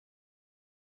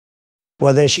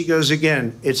 Well, there she goes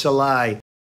again. It's a lie.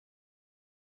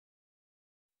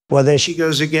 Well, there she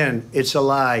goes again. It's a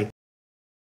lie.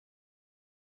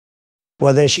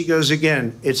 Well, there she goes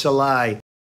again. It's a lie.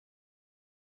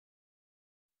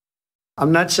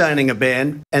 I'm not signing a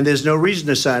ban, and there's no reason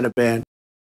to sign a ban.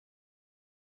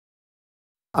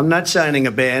 I'm not signing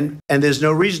a ban, and there's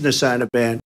no reason to sign a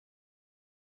ban.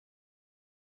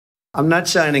 I'm not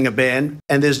signing a ban,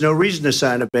 and there's no reason to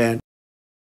sign a ban.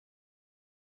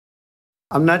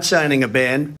 I'm not signing a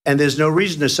ban, and there's no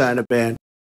reason to sign a ban.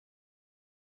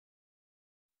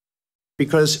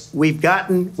 Because we've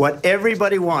gotten what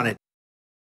everybody wanted.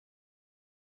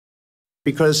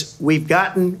 Because we've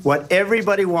gotten what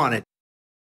everybody wanted.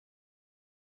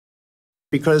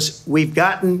 Because we've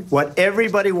gotten what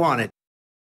everybody wanted.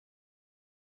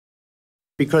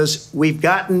 Because we've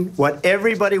gotten what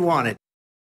everybody wanted.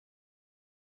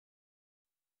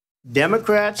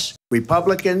 Democrats,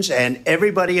 Republicans, and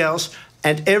everybody else,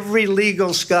 and every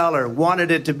legal scholar wanted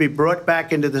it to be brought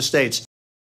back into the states.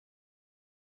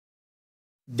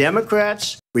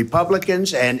 Democrats,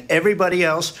 Republicans, and everybody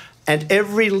else, and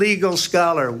every legal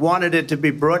scholar wanted it to be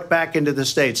brought back into the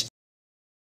states.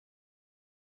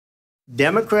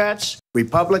 Democrats,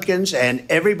 Republicans, and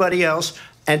everybody else,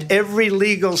 and every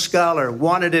legal scholar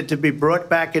wanted it to be brought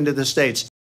back into the states.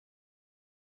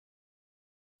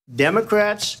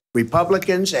 Democrats,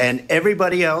 Republicans, and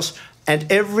everybody else,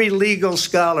 and every legal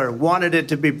scholar wanted it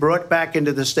to be brought back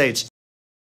into the states.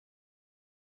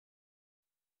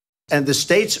 And the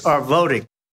states are voting.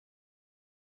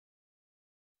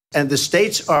 And the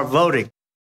states are voting.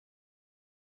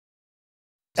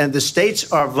 And the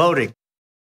states are voting.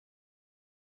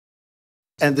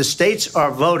 And the states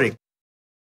are voting.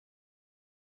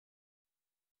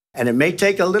 And it may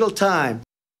take a little time,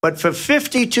 but for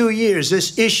 52 years,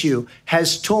 this issue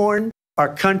has torn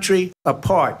our country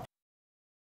apart.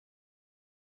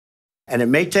 And it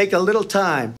may take a little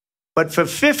time, but for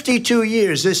 52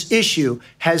 years, this issue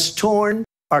has torn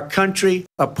our country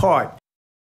apart.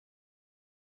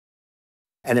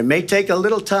 And it may take a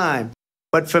little time,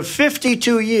 but for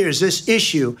 52 years, this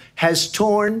issue has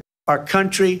torn our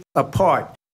country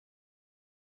apart.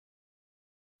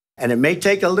 And it may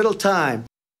take a little time,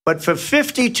 but for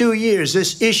 52 years,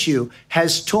 this issue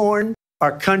has torn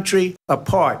our country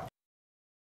apart.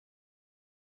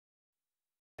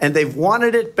 And they've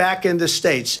wanted it back in the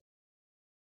states.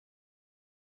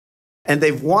 And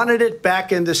they've wanted it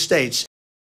back in the states.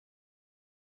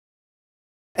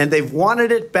 And they've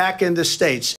wanted it back in the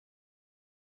states.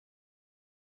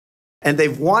 And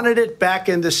they've wanted it back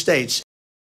in the states.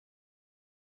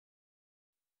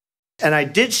 And I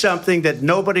did something that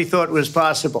nobody thought was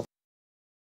possible.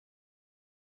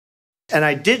 And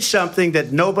I did something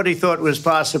that nobody thought was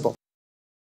possible.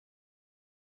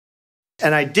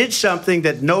 And I did something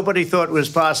that nobody thought was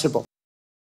possible.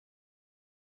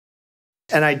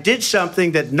 And I did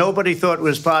something that nobody thought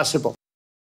was possible.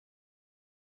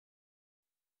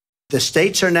 The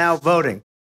states are now voting.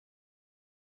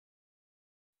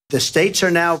 The states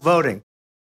are now voting.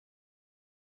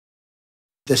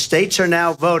 The states are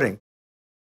now voting.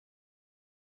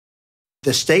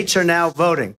 The states are now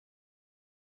voting.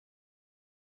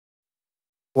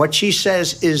 What she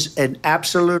says is an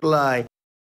absolute lie.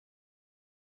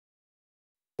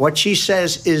 What she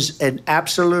says is an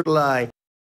absolute lie.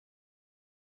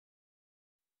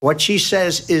 What she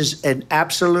says is an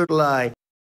absolute lie.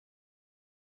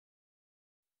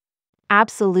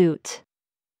 Absolute.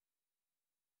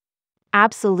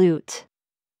 Absolute.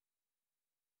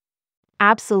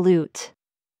 Absolute.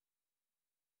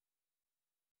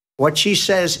 What she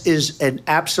says is an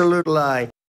absolute lie.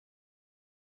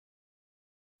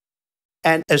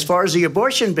 And as far as the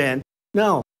abortion ban,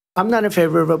 no, I'm not in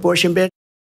favor of abortion ban.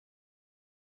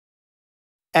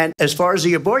 And as far as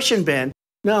the abortion ban,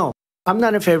 no, I'm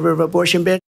not in favor of abortion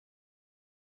ban.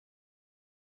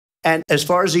 And as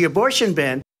far as the abortion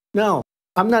ban, no,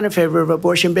 I'm not in favor of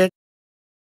abortion ban.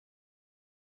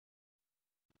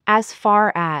 As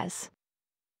far as.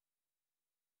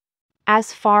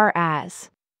 As far as.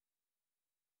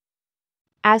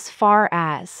 As far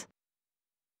as.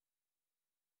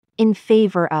 In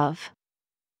favor of.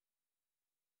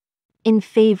 In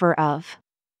favor of.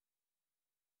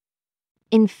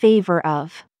 In favor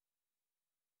of.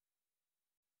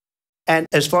 And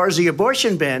as far as the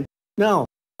abortion ban, no,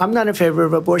 I'm not in favor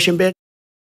of abortion ban.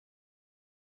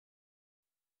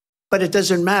 But it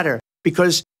doesn't matter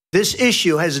because this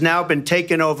issue has now been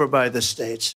taken over by the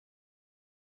states.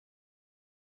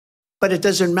 But it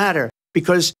doesn't matter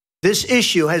because this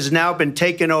issue has now been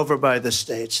taken over by the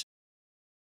states.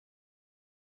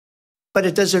 But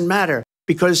it doesn't matter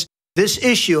because this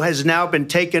issue has now been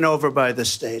taken over by the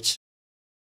states.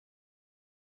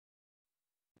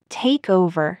 Take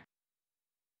over.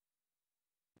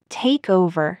 Take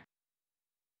over.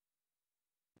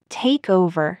 Take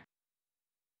over.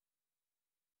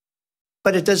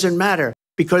 But it doesn't matter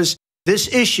because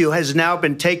this issue has now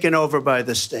been taken over by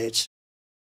the states.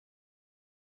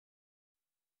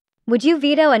 Would you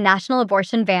veto a national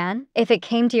abortion ban if it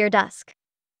came to your desk?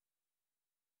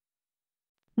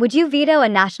 Would you veto a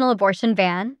national abortion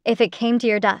ban if it came to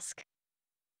your desk?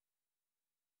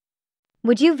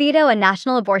 Would you veto a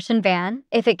national abortion ban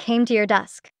if it came to your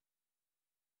desk?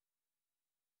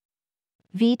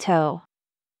 Veto.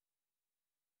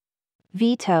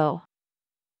 Veto.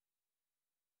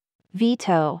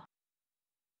 Veto.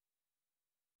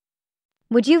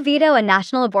 Would you veto a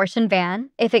national abortion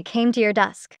ban if it came to your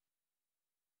desk?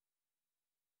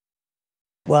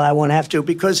 Well, I won't have to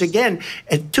because, again,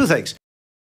 two things.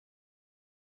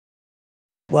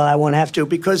 Well, I won't have to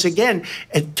because, again,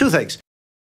 two things.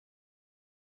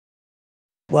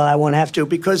 Well, I won't have to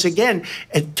because, again,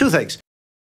 two things.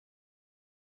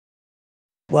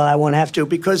 Well, I won't have to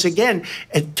because, again,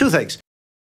 two things.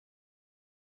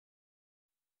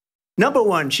 Number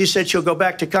one, she said she'll go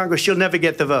back to Congress. She'll never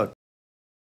get the vote.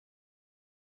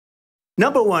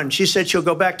 Number one, she said she'll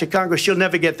go back to Congress. She'll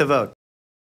never get the vote.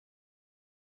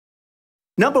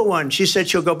 Number one, she said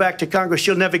she'll go back to Congress.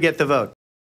 She'll never get the vote.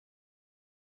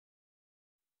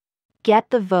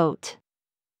 Get the vote.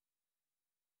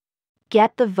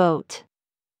 Get the vote.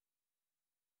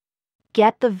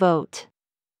 Get the vote.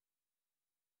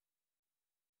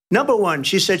 Number one,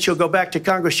 she said she'll go back to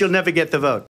Congress. She'll never get the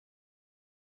vote.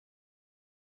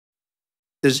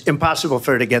 It's impossible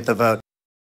for her to get the vote.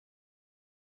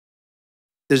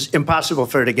 It's impossible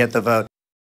for her to get the vote.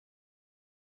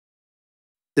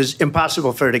 It's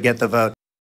impossible for her to get the vote.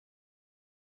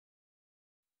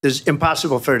 It's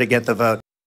impossible for her to get the vote.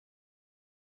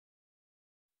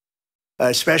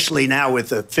 Especially now with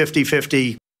the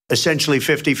 50-50, essentially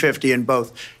 50-50 in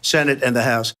both Senate and the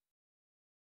House.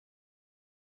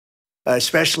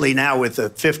 Especially now with the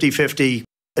 50-50,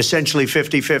 essentially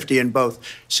 50-50 in both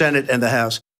Senate and the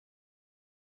House.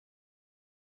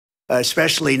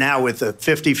 Especially now with the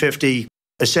 50-50,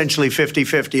 essentially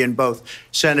 50-50 in both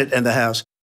Senate and the House.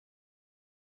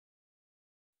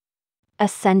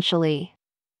 Essentially.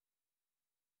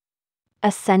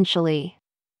 Essentially.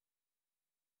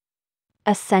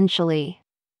 Essentially.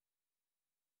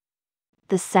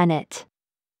 The Senate.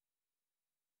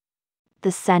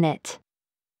 The Senate.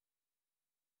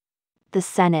 The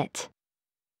Senate.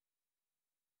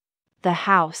 The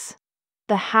House.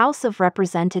 The House of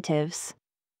Representatives.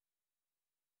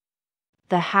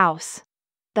 The House.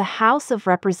 The House of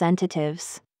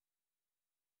Representatives.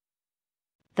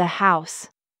 The House.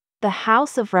 The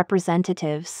House of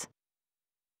Representatives.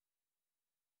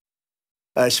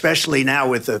 Especially now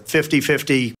with the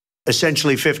 50-50,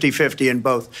 essentially 50-50 in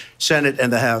both Senate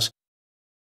and the House.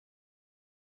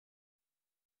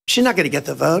 She's not going to get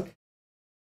the vote.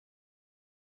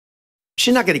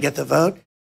 She's not going to get the vote.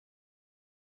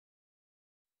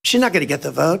 She's not going to get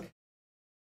the vote.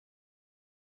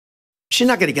 She's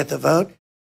not going to get the vote.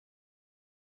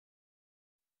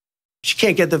 She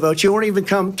can't get the vote. She won't even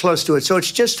come close to it. So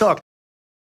it's just talk.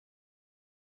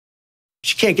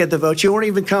 She can't get the vote. She won't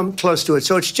even come close to it.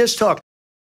 So it's just talk.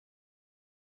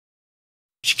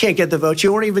 She can't get the vote. She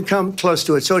won't even come close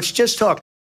to it. So it's just talk.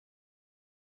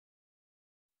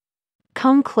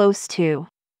 Come close to.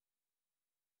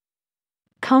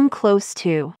 Come close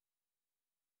to.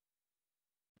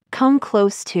 Come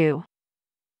close to.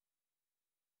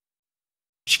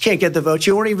 She can't get the vote.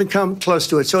 She won't even come close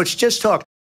to it. So it's just talk.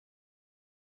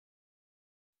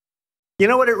 You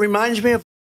know what it reminds me of?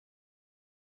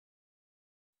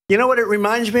 You know what it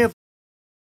reminds me of?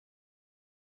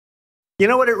 You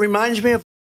know what it reminds me of?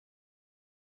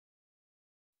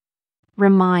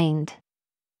 Remind.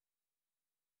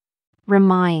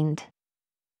 Remind.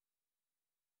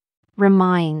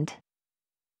 Remind.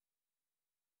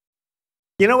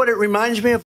 You know what it reminds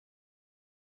me of?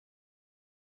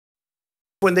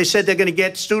 When they said they're going to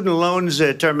get student loans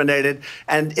terminated,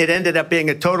 and it ended up being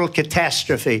a total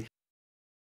catastrophe.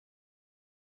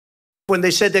 When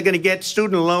they said they're going to get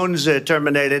student loans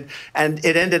terminated, and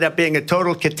it ended up being a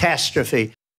total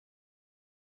catastrophe.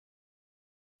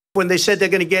 When they said they're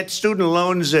going to get student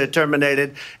loans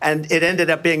terminated, and it ended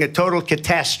up being a total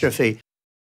catastrophe.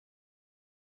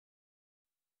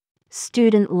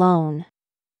 Student loan.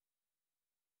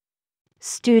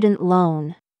 Student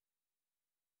loan.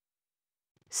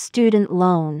 Student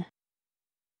loan.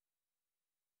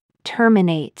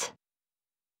 Terminate.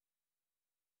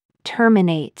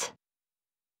 Terminate.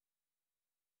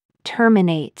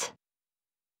 Terminate.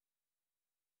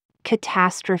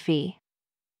 Catastrophe.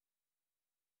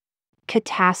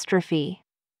 Catastrophe.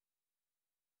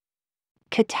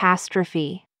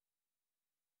 Catastrophe.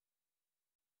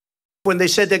 When they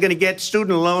said they're going to get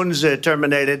student loans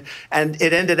terminated, and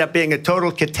it ended up being a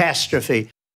total catastrophe.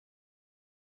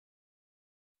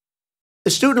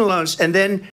 The student loans, and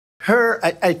then her,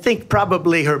 I think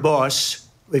probably her boss,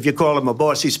 if you call him a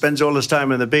boss, he spends all his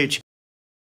time on the beach.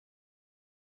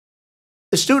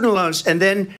 The student loans, and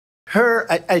then her,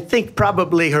 I think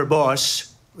probably her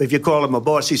boss, if you call him a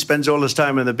boss, he spends all his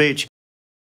time on the beach.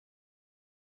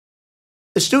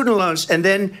 The student loans, and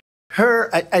then her,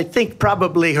 I think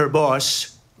probably her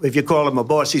boss, if you call him a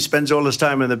boss, he spends all his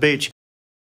time on the beach.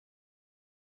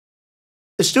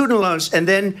 The student loans, and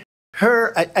then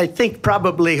her, I think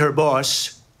probably her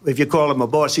boss, if you call him a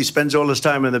boss, he spends all his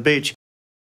time on the beach.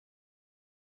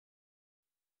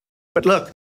 But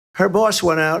look, her boss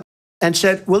went out and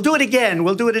said, we'll do it again.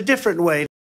 We'll do it a different way.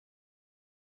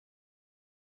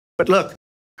 But look,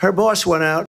 her boss went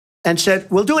out and said,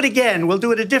 we'll do it again. We'll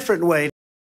do it a different way.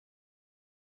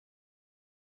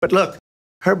 But look,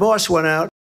 her boss went out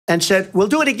and said, we'll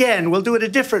do it again. We'll do it a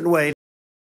different way.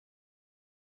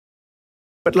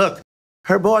 But look,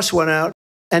 her boss went out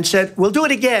and said, we'll do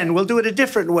it again. We'll do it a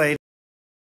different way.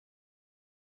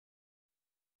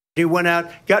 He went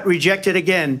out, got rejected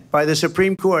again by the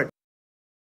Supreme Court.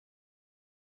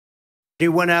 He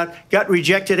went out, got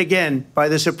rejected again by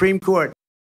the Supreme Court.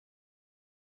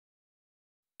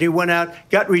 He went out,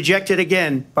 got rejected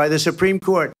again by the Supreme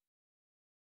Court.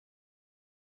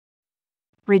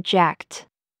 reject,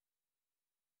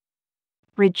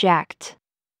 reject,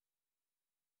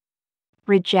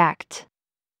 reject.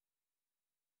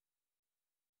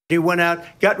 He went out,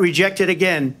 got rejected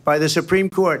again by the Supreme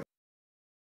Court.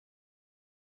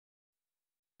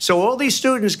 So all these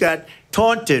students got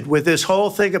taunted with this whole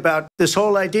thing about this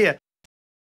whole idea.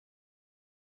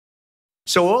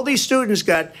 So all these students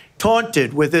got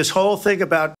taunted with this whole thing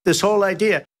about this whole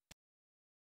idea.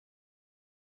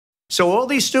 So all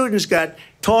these students got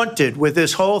taunted with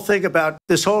this whole thing about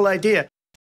this whole idea.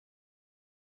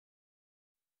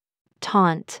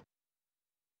 Taunt,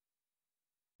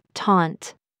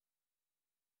 taunt,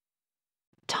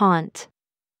 taunt.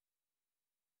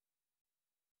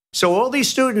 So all these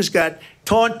students got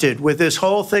taunted with this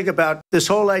whole thing about this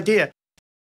whole idea.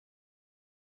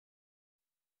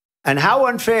 And how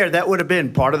unfair that would have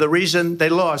been, part of the reason they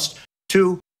lost,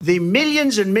 to the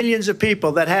millions and millions of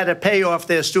people that had to pay off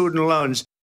their student loans.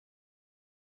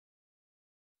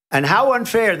 And how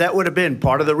unfair that would have been,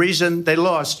 part of the reason they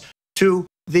lost, to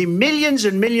the millions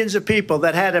and millions of people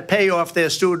that had to pay off their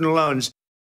student loans.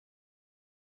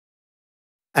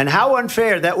 And how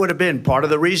unfair that would have been, part of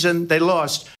the reason they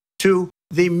lost, to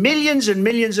the millions and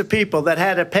millions of people that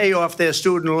had to pay off their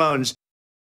student loans.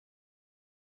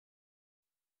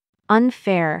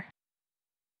 Unfair,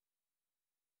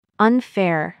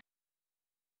 unfair,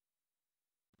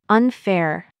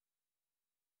 unfair.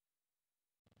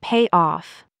 Pay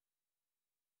off,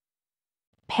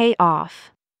 pay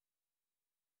off,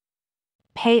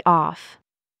 pay off.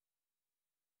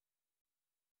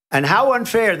 And how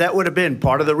unfair that would have been,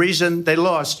 part of the reason they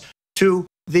lost, to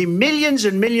the millions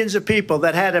and millions of people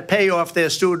that had to pay off their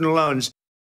student loans.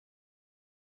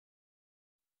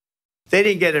 They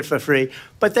didn't get it for free,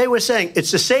 but they were saying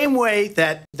it's the same way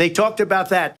that they talked about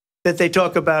that they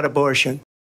talk about abortion.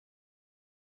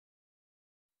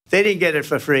 They didn't get it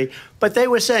for free, but they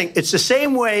were saying it's the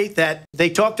same way that they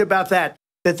talked about that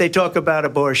they talk about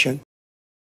abortion.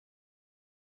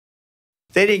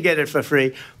 They didn't get it for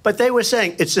free, but they were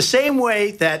saying it's the same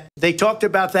way that they talked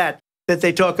about that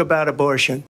they talk about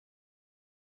abortion.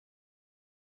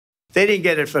 They didn't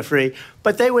get it for free,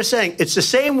 but they were saying it's the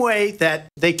same way that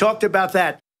they talked about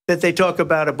that they talk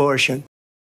about abortion.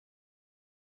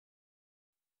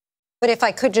 But if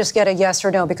I could just get a yes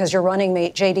or no, because your running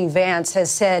mate, J.D. Vance,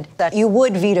 has said that you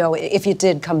would veto if it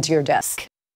did come to your desk.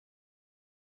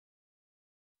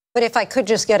 But if I could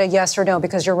just get a yes or no,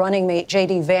 because your running mate,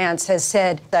 J.D. Vance, has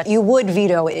said that you would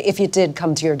veto if it did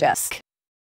come to your desk.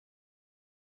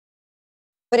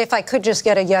 But if I could just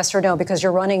get a yes or no, because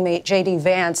your running mate, J.D.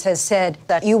 Vance, has said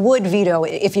that you would veto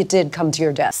if it did come to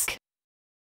your desk.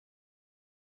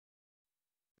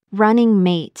 Running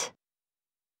mate,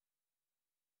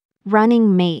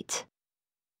 running mate,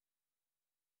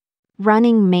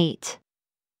 running mate.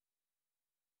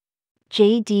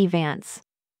 J.D. Vance,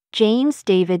 James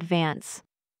David Vance.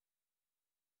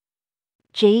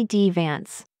 J.D.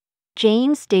 Vance,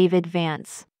 James David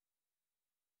Vance.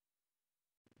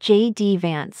 J.D.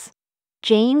 Vance,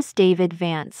 James David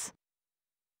Vance.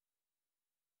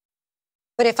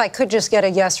 But if I could just get a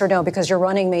yes or no, because your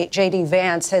running mate, J.D.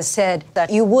 Vance, has said that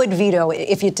you would veto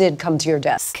if it did come to your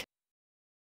desk.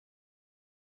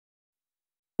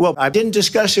 Well, I didn't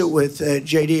discuss it with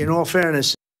J.D. in all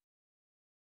fairness.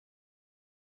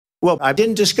 Well, I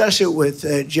didn't discuss it with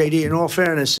J.D. in all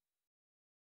fairness.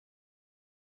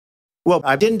 Well,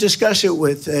 I didn't discuss it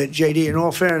with J.D. in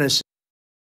all fairness.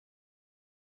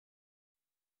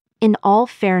 In all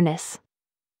fairness.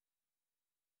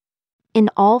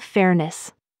 In all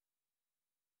fairness.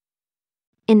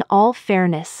 In all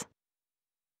fairness.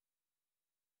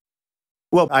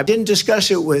 Well, I didn't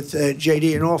discuss it with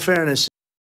J.D. in all fairness.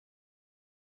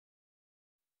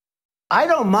 I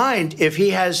don't mind if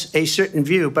he has a certain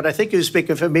view, but I think he was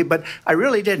speaking for me, but I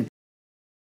really didn't.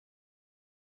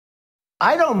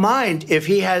 I don't mind if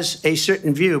he has a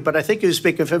certain view, but I think he was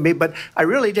speaking for me, but I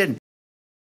really didn't.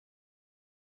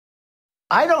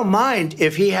 I don't mind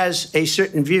if he has a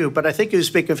certain view, but I think he was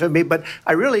speaking for me, but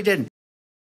I really didn't.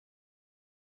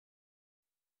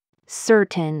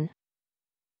 Certain.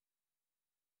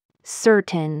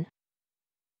 Certain.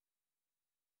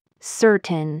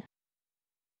 Certain.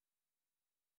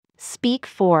 Speak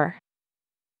for.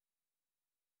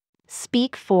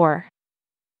 Speak for.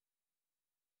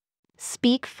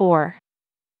 Speak for.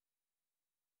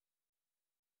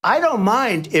 I don't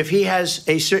mind if he has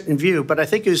a certain view, but I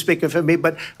think he was speaking for me,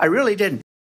 but I really didn't.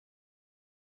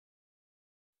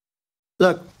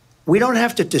 Look, we don't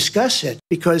have to discuss it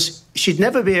because she'd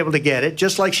never be able to get it,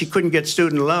 just like she couldn't get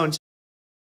student loans.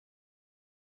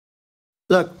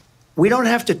 Look, we don't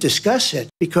have to discuss it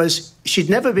because she'd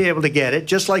never be able to get it,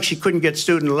 just like she couldn't get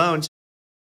student loans.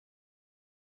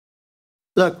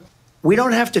 Look, we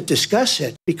don't have to discuss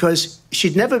it because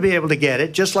she'd never be able to get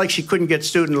it, just like she couldn't get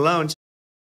student loans.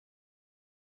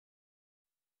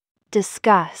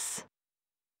 Discuss.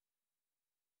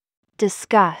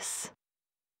 Discuss.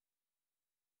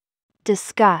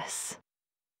 Discuss.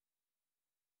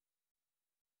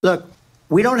 Look,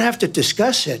 we don't have to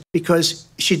discuss it because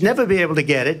she'd never be able to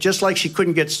get it, just like she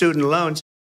couldn't get student loans.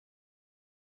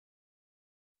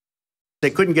 They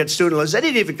couldn't get student loans. They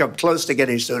didn't even come close to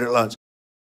getting student loans.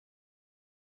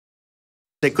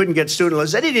 They couldn't get student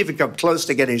loans. They didn't even come close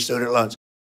to getting student loans.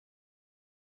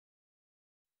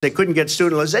 They couldn't get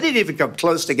student loans. They didn't even come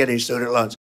close to getting student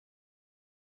loans.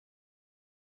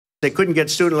 They couldn't get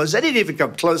student loans. They didn't even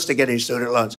come close to getting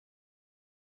student loans.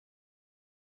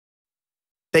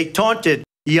 They taunted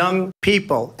young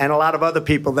people and a lot of other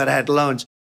people that had loans.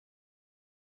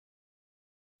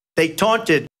 They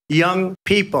taunted young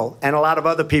people and a lot of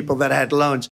other people that had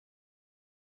loans.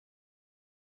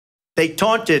 They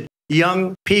taunted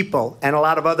young people and a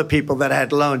lot of other people that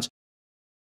had loans.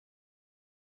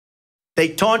 They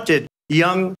taunted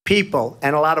young people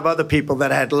and a lot of other people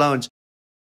that had loans.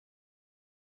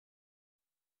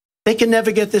 They can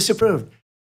never get this approved.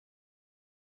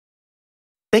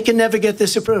 They can never get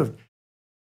this approved.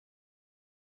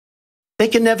 They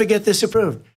can never get this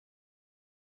approved.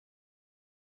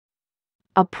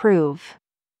 Approve.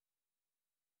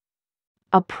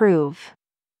 Approve.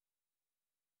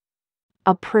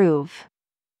 Approve.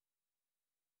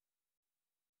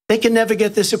 They can never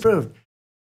get this approved.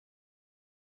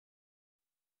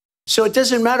 So it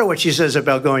doesn't matter what she says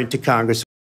about going to Congress.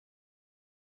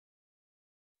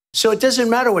 So it doesn't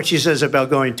matter what she says about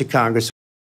going to Congress.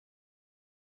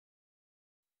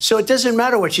 So it doesn't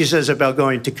matter what she says about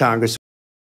going to Congress.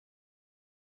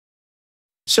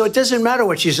 So it doesn't matter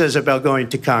what she says about going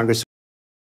to Congress.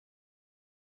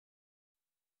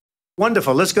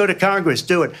 Wonderful, let's go to Congress,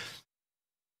 do it.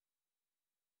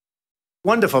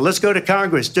 Wonderful, let's go to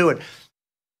Congress, do it.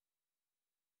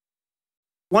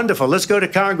 Wonderful, let's go to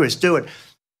Congress, do it.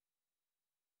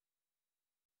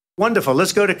 Wonderful,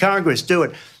 let's go to Congress, do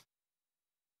it.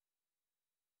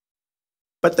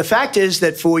 But the fact is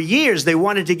that for years they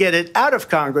wanted to get it out of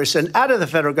Congress and out of the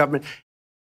federal government.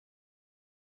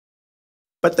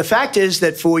 But the fact is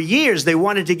that for years they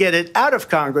wanted to get it out of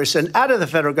Congress and out of the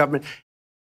federal government.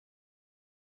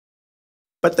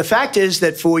 But the fact is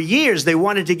that for years they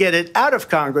wanted to get it out of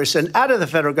Congress and out of the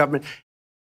federal government.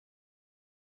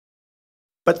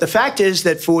 But the fact is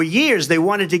that for years they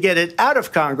wanted to get it out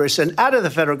of Congress and out of the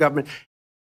federal government.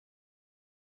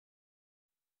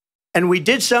 And we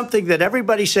did something that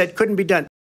everybody said couldn't be done.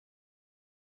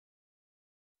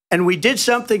 And we did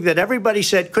something that everybody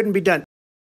said couldn't be done.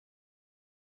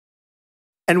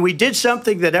 And we did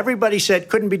something that everybody said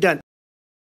couldn't be done.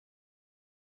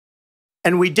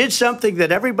 And we did something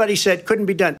that everybody said couldn't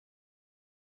be done.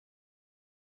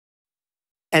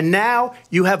 And now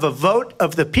you have a vote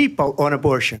of the people on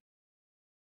abortion.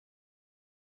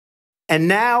 And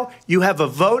now you have a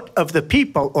vote of the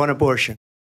people on abortion.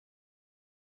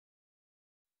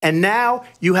 And now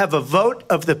you have a vote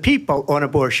of the people on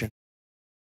abortion.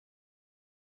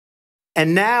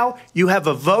 And now you have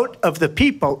a vote of the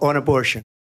people on abortion.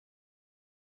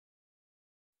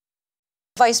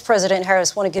 Vice President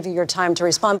Harris, want to give you your time to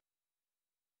respond.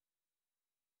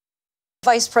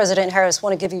 Vice President Harris,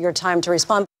 want to give you your time to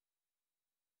respond.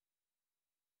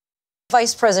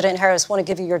 Vice President Harris, want to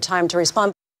give you your time to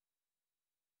respond.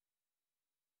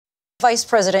 Vice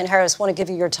President Harris, want to give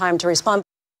you your time to respond.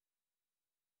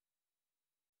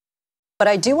 But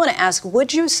I do want to ask,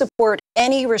 would you support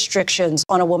any restrictions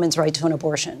on a woman's right to an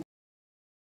abortion?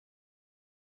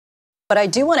 But I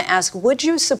do want to ask, would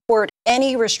you support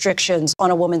any restrictions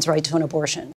on a woman's right to an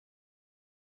abortion?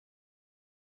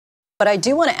 But I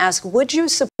do want to ask, would you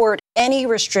support any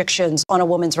restrictions on a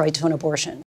woman's right to an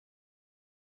abortion?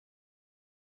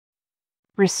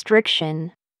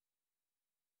 Restriction.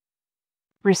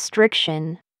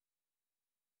 Restriction.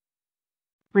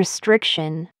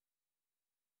 Restriction.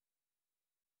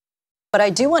 But I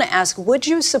do want to ask, would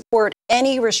you support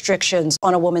any restrictions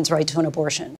on a woman's right to an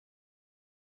abortion?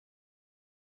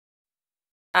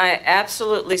 I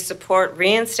absolutely support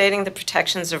reinstating the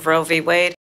protections of Roe v.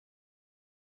 Wade.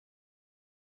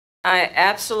 I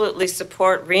absolutely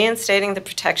support reinstating the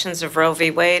protections of Roe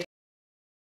v. Wade.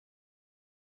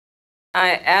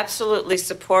 I absolutely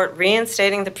support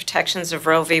reinstating the protections of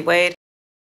Roe v. Wade.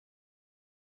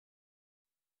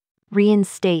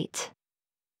 Reinstate.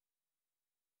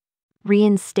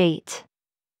 Reinstate.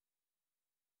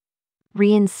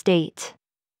 Reinstate.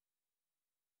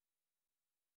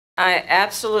 I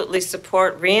absolutely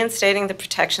support reinstating the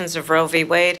protections of Roe v.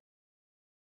 Wade.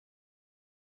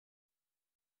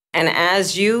 And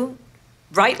as you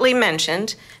rightly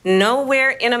mentioned, nowhere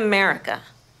in America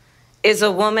is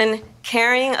a woman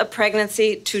carrying a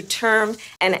pregnancy to term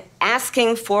and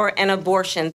asking for an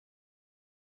abortion.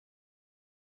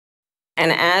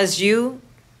 And as you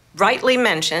rightly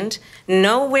mentioned,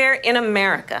 nowhere in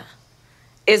America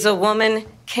is a woman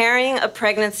carrying a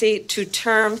pregnancy to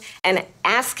term and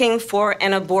asking for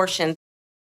an abortion.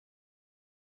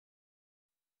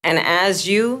 And as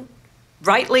you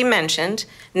rightly mentioned,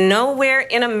 nowhere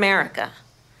in America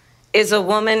is a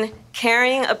woman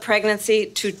carrying a pregnancy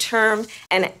to term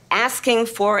and asking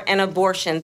for an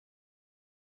abortion.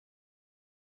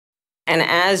 And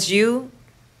as you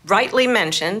rightly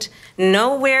mentioned,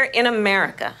 nowhere in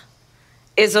America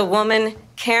is a woman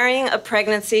carrying a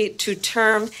pregnancy to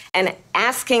term and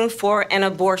asking for an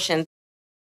abortion.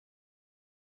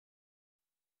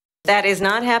 That is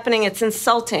not happening. It's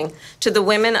insulting to the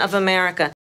women of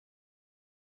America.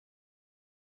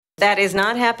 That is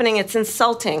not happening. It's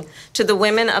insulting to the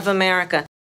women of America.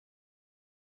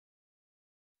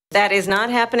 That is not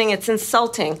happening. It's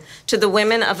insulting to the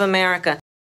women of America.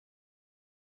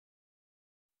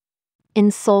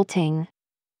 Insulting.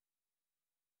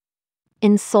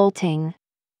 Insulting.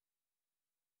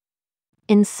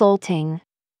 Insulting.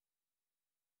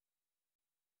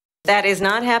 That is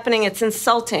not happening. It's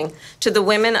insulting to the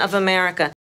women of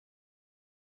America.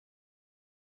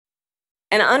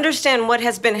 And understand what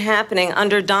has been happening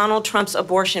under Donald Trump's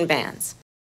abortion bans.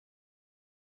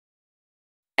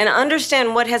 And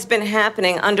understand what has been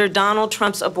happening under Donald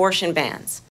Trump's abortion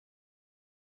bans.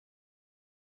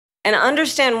 And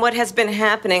understand what has been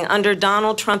happening under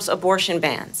Donald Trump's abortion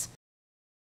bans.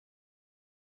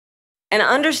 And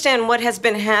understand what has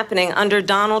been happening under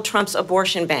Donald Trump's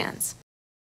abortion bans.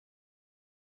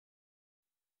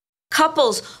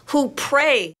 Couples who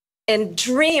pray and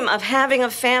dream of having a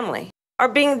family are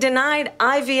being denied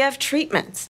IVF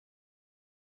treatments.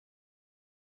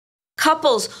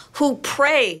 Couples who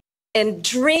pray and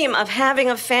dream of having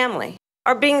a family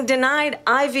are being denied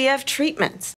IVF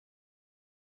treatments.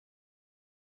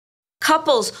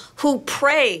 Couples who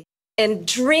pray and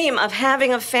dream of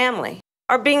having a family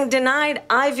are being denied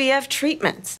IVF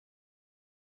treatments.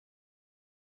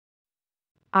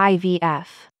 IVF.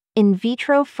 In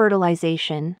vitro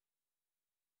fertilization.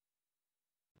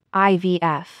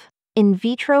 IVF. In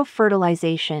vitro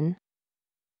fertilization.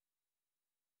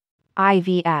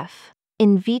 IVF.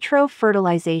 In vitro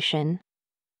fertilization.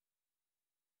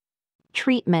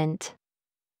 Treatment.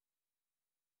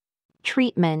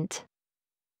 Treatment.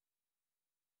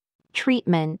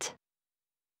 Treatment.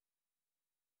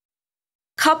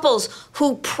 Couples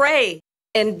who pray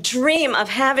and dream of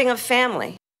having a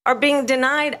family are being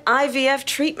denied IVF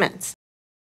treatments.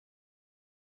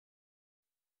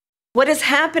 What is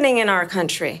happening in our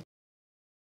country?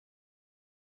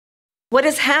 What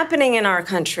is happening in our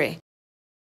country?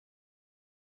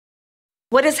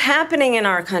 What is happening in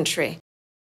our country?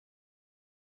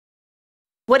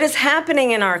 What is happening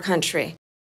in our country?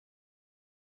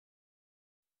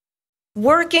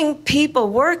 Working people,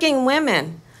 working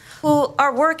women who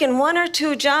are working one or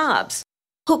two jobs,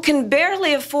 who can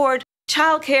barely afford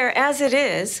childcare as it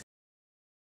is.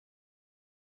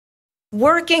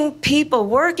 Working people,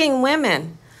 working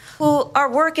women who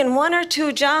are working one or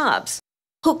two jobs,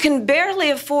 who can barely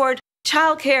afford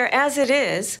childcare as it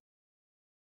is.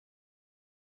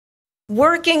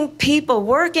 Working people,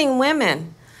 working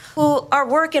women who are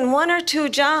working one or two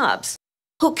jobs,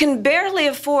 who can barely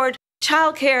afford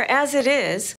childcare as it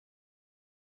is.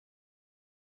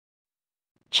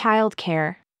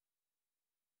 Childcare.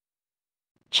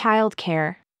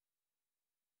 Childcare.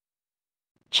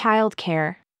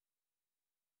 Childcare.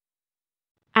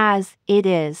 As it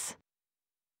is.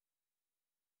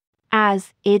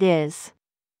 As it is.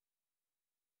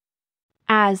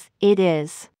 As it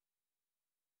is.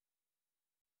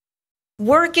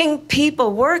 Working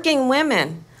people, working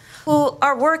women who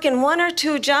are working one or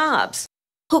two jobs,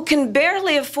 who can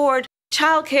barely afford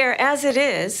childcare as it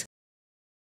is,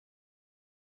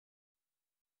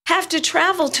 have to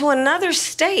travel to another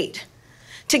state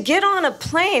to get on a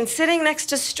plane sitting next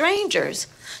to strangers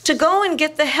to go and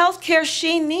get the health care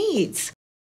she needs.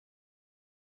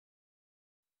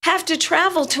 Have to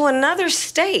travel to another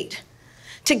state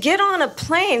to get on a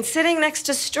plane sitting next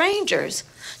to strangers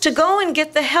to go and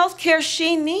get the health care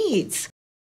she needs.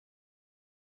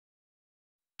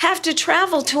 Have to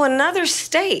travel to another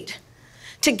state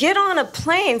to get on a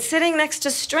plane sitting next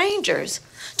to strangers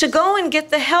to go and get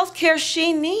the health care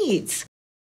she needs.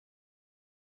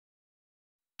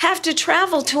 have to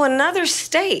travel to another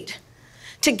state,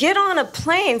 to get on a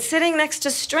plane sitting next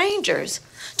to strangers,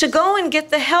 to go and get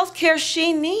the health care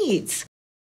she needs.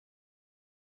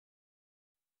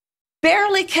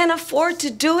 Barely can afford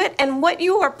to do it, and what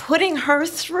you are putting her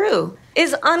through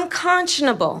is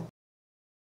unconscionable.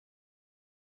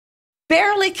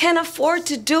 Barely can afford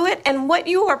to do it, and what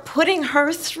you are putting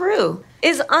her through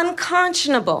is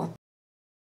unconscionable.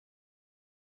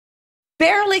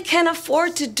 Barely can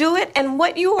afford to do it, and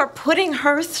what you are putting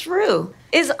her through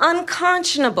is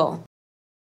unconscionable.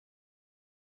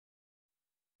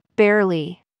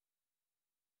 Barely.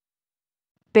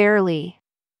 Barely.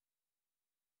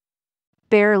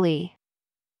 Barely.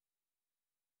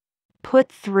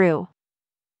 Put through.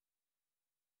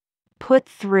 Put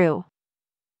through.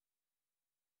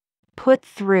 Put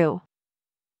through.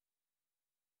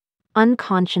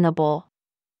 Unconscionable.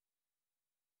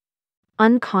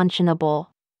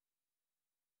 Unconscionable.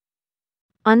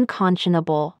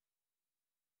 Unconscionable.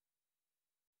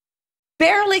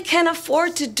 Barely can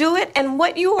afford to do it, and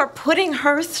what you are putting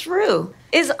her through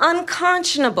is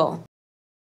unconscionable.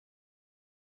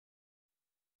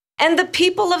 And the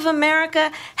people of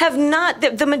America have not,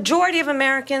 the majority of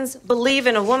Americans believe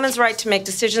in a woman's right to make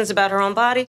decisions about her own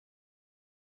body.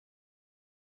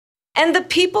 And the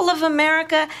people of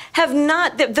America have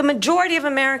not, the majority of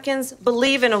Americans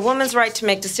believe in a woman's right to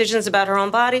make decisions about her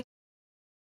own body.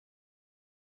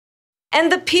 And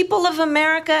the people of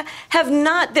America have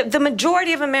not, the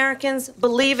majority of Americans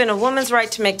believe in a woman's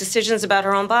right to make decisions about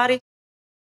her own body.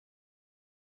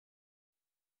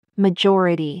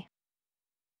 Majority.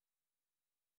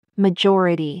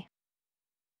 Majority.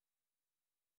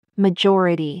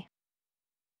 Majority.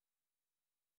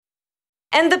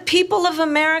 And the people of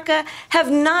America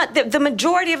have not, the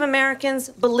majority of Americans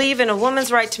believe in a woman's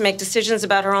right to make decisions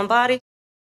about her own body.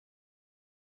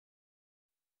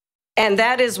 And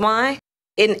that is why,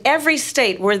 in every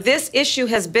state where this issue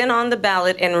has been on the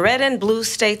ballot, in red and blue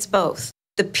states both,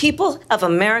 the people of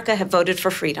America have voted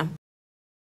for freedom.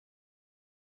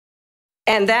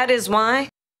 And that is why,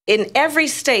 in every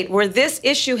state where this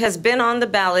issue has been on the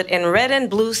ballot, in red and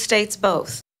blue states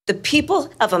both, the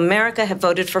people of America have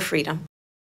voted for freedom.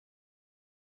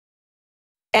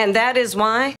 And that is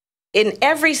why, in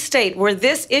every state where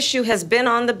this issue has been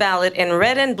on the ballot, in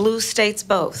red and blue states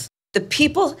both, the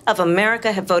people of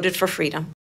America have voted for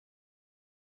freedom.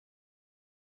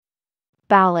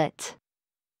 Ballot.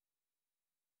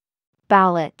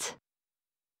 Ballot.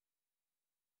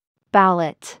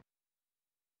 Ballot.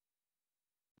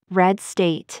 Red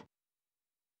state.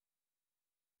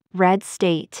 Red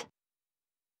state.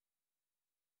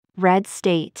 Red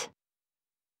state.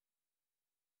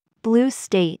 Blue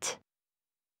state.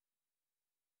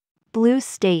 Blue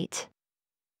state.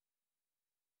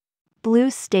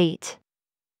 Blue state.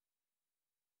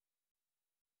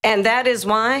 And that is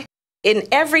why, in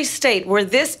every state where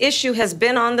this issue has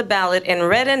been on the ballot, in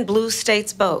red and blue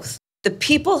states both, the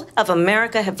people of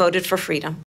America have voted for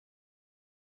freedom.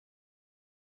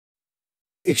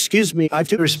 Excuse me, I have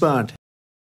to respond.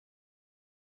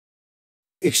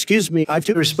 Excuse me, I have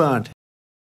to respond.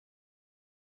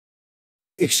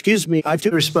 Excuse me, I have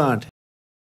to respond.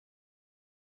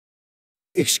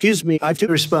 Excuse me, I have to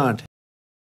respond.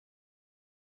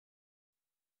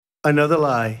 Another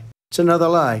lie. It's another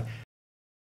lie.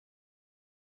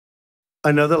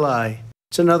 Another lie.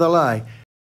 It's another lie.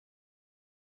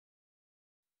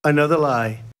 Another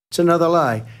lie. It's another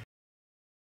lie.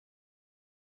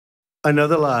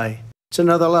 Another lie. It's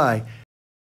another lie.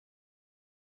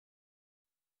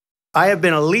 I have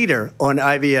been a leader on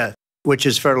IVF, which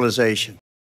is fertilization.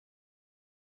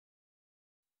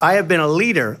 I have been a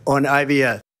leader on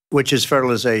IVF, which is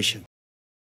fertilization.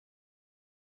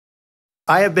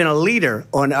 I have been a leader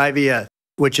on IVF,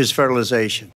 which is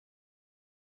fertilization.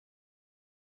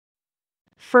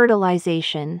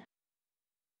 Fertilization.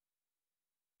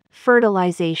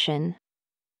 Fertilization.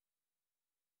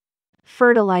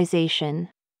 Fertilization.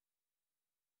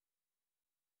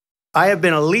 I have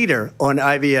been a leader on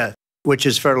IVF, which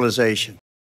is fertilization.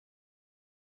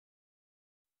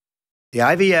 The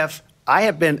IVF, I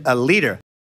have been a leader.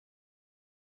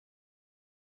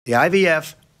 The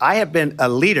IVF, I have been a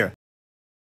leader.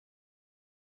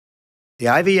 The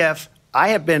IVF, I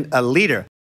have been a leader.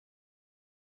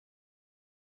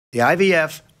 The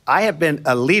IVF, I have been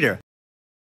a leader.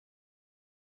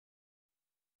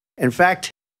 In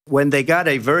fact, when they got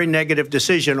a very negative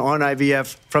decision on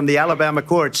IVF from the Alabama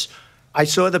courts, I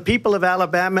saw the people of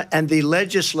Alabama and the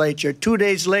legislature 2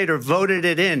 days later voted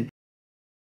it in.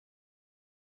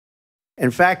 In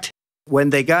fact,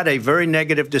 when they got a very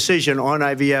negative decision on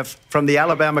IVF from the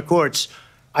Alabama courts,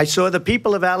 I saw the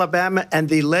people of Alabama and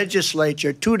the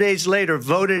legislature 2 days later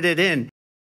voted it in.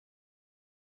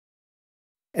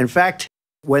 In fact,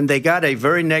 when they got a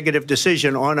very negative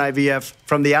decision on IVF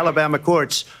from the Alabama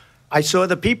courts, I saw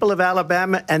the people of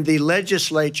Alabama and the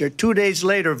legislature 2 days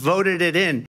later voted it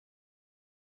in.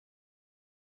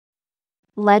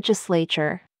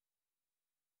 Legislature.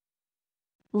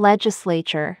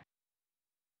 Legislature.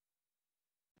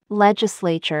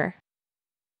 Legislature.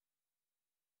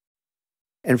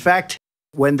 In fact,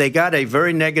 when they got a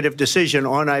very negative decision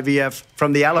on IVF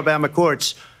from the Alabama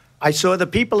courts, I saw the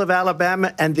people of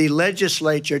Alabama and the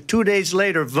legislature 2 days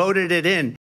later voted it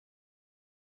in.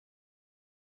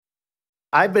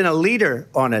 I've been a leader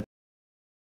on it.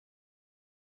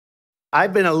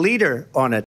 I've been a leader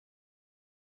on it.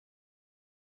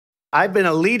 I've been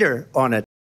a leader on it.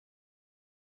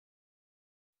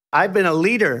 I've been a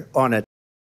leader on it.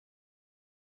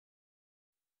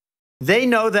 They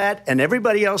know that, and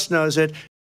everybody else knows it.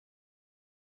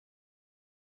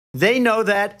 They know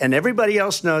that, and everybody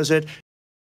else knows it.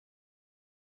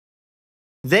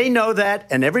 They know that,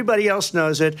 and everybody else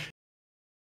knows it.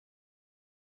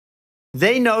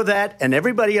 They know that, and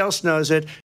everybody else knows it.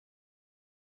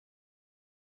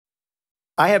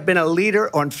 I have been a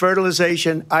leader on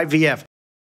fertilization IVF.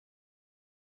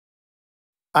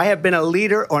 I have been a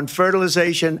leader on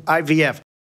fertilization IVF.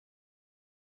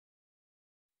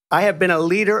 I have been a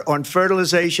leader on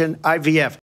fertilization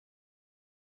IVF.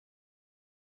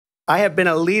 I have been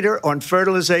a leader on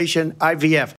fertilization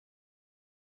IVF.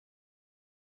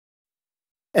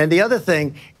 And the other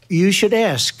thing, you should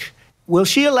ask, will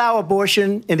she allow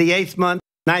abortion in the 8th month,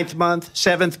 9th month,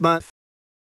 7th month?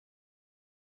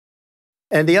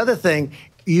 And the other thing,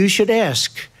 you should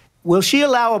ask, will she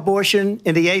allow abortion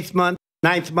in the 8th month,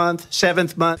 9th month,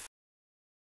 7th month?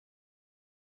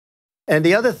 And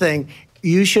the other thing,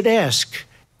 you should ask,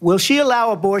 will she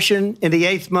allow abortion in the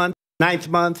 8th month, 9th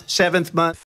month, 7th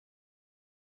month?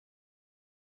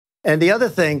 And the other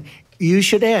thing, you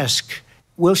should ask,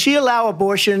 will she allow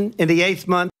abortion in the 8th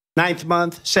month, 9th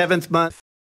month, 7th month?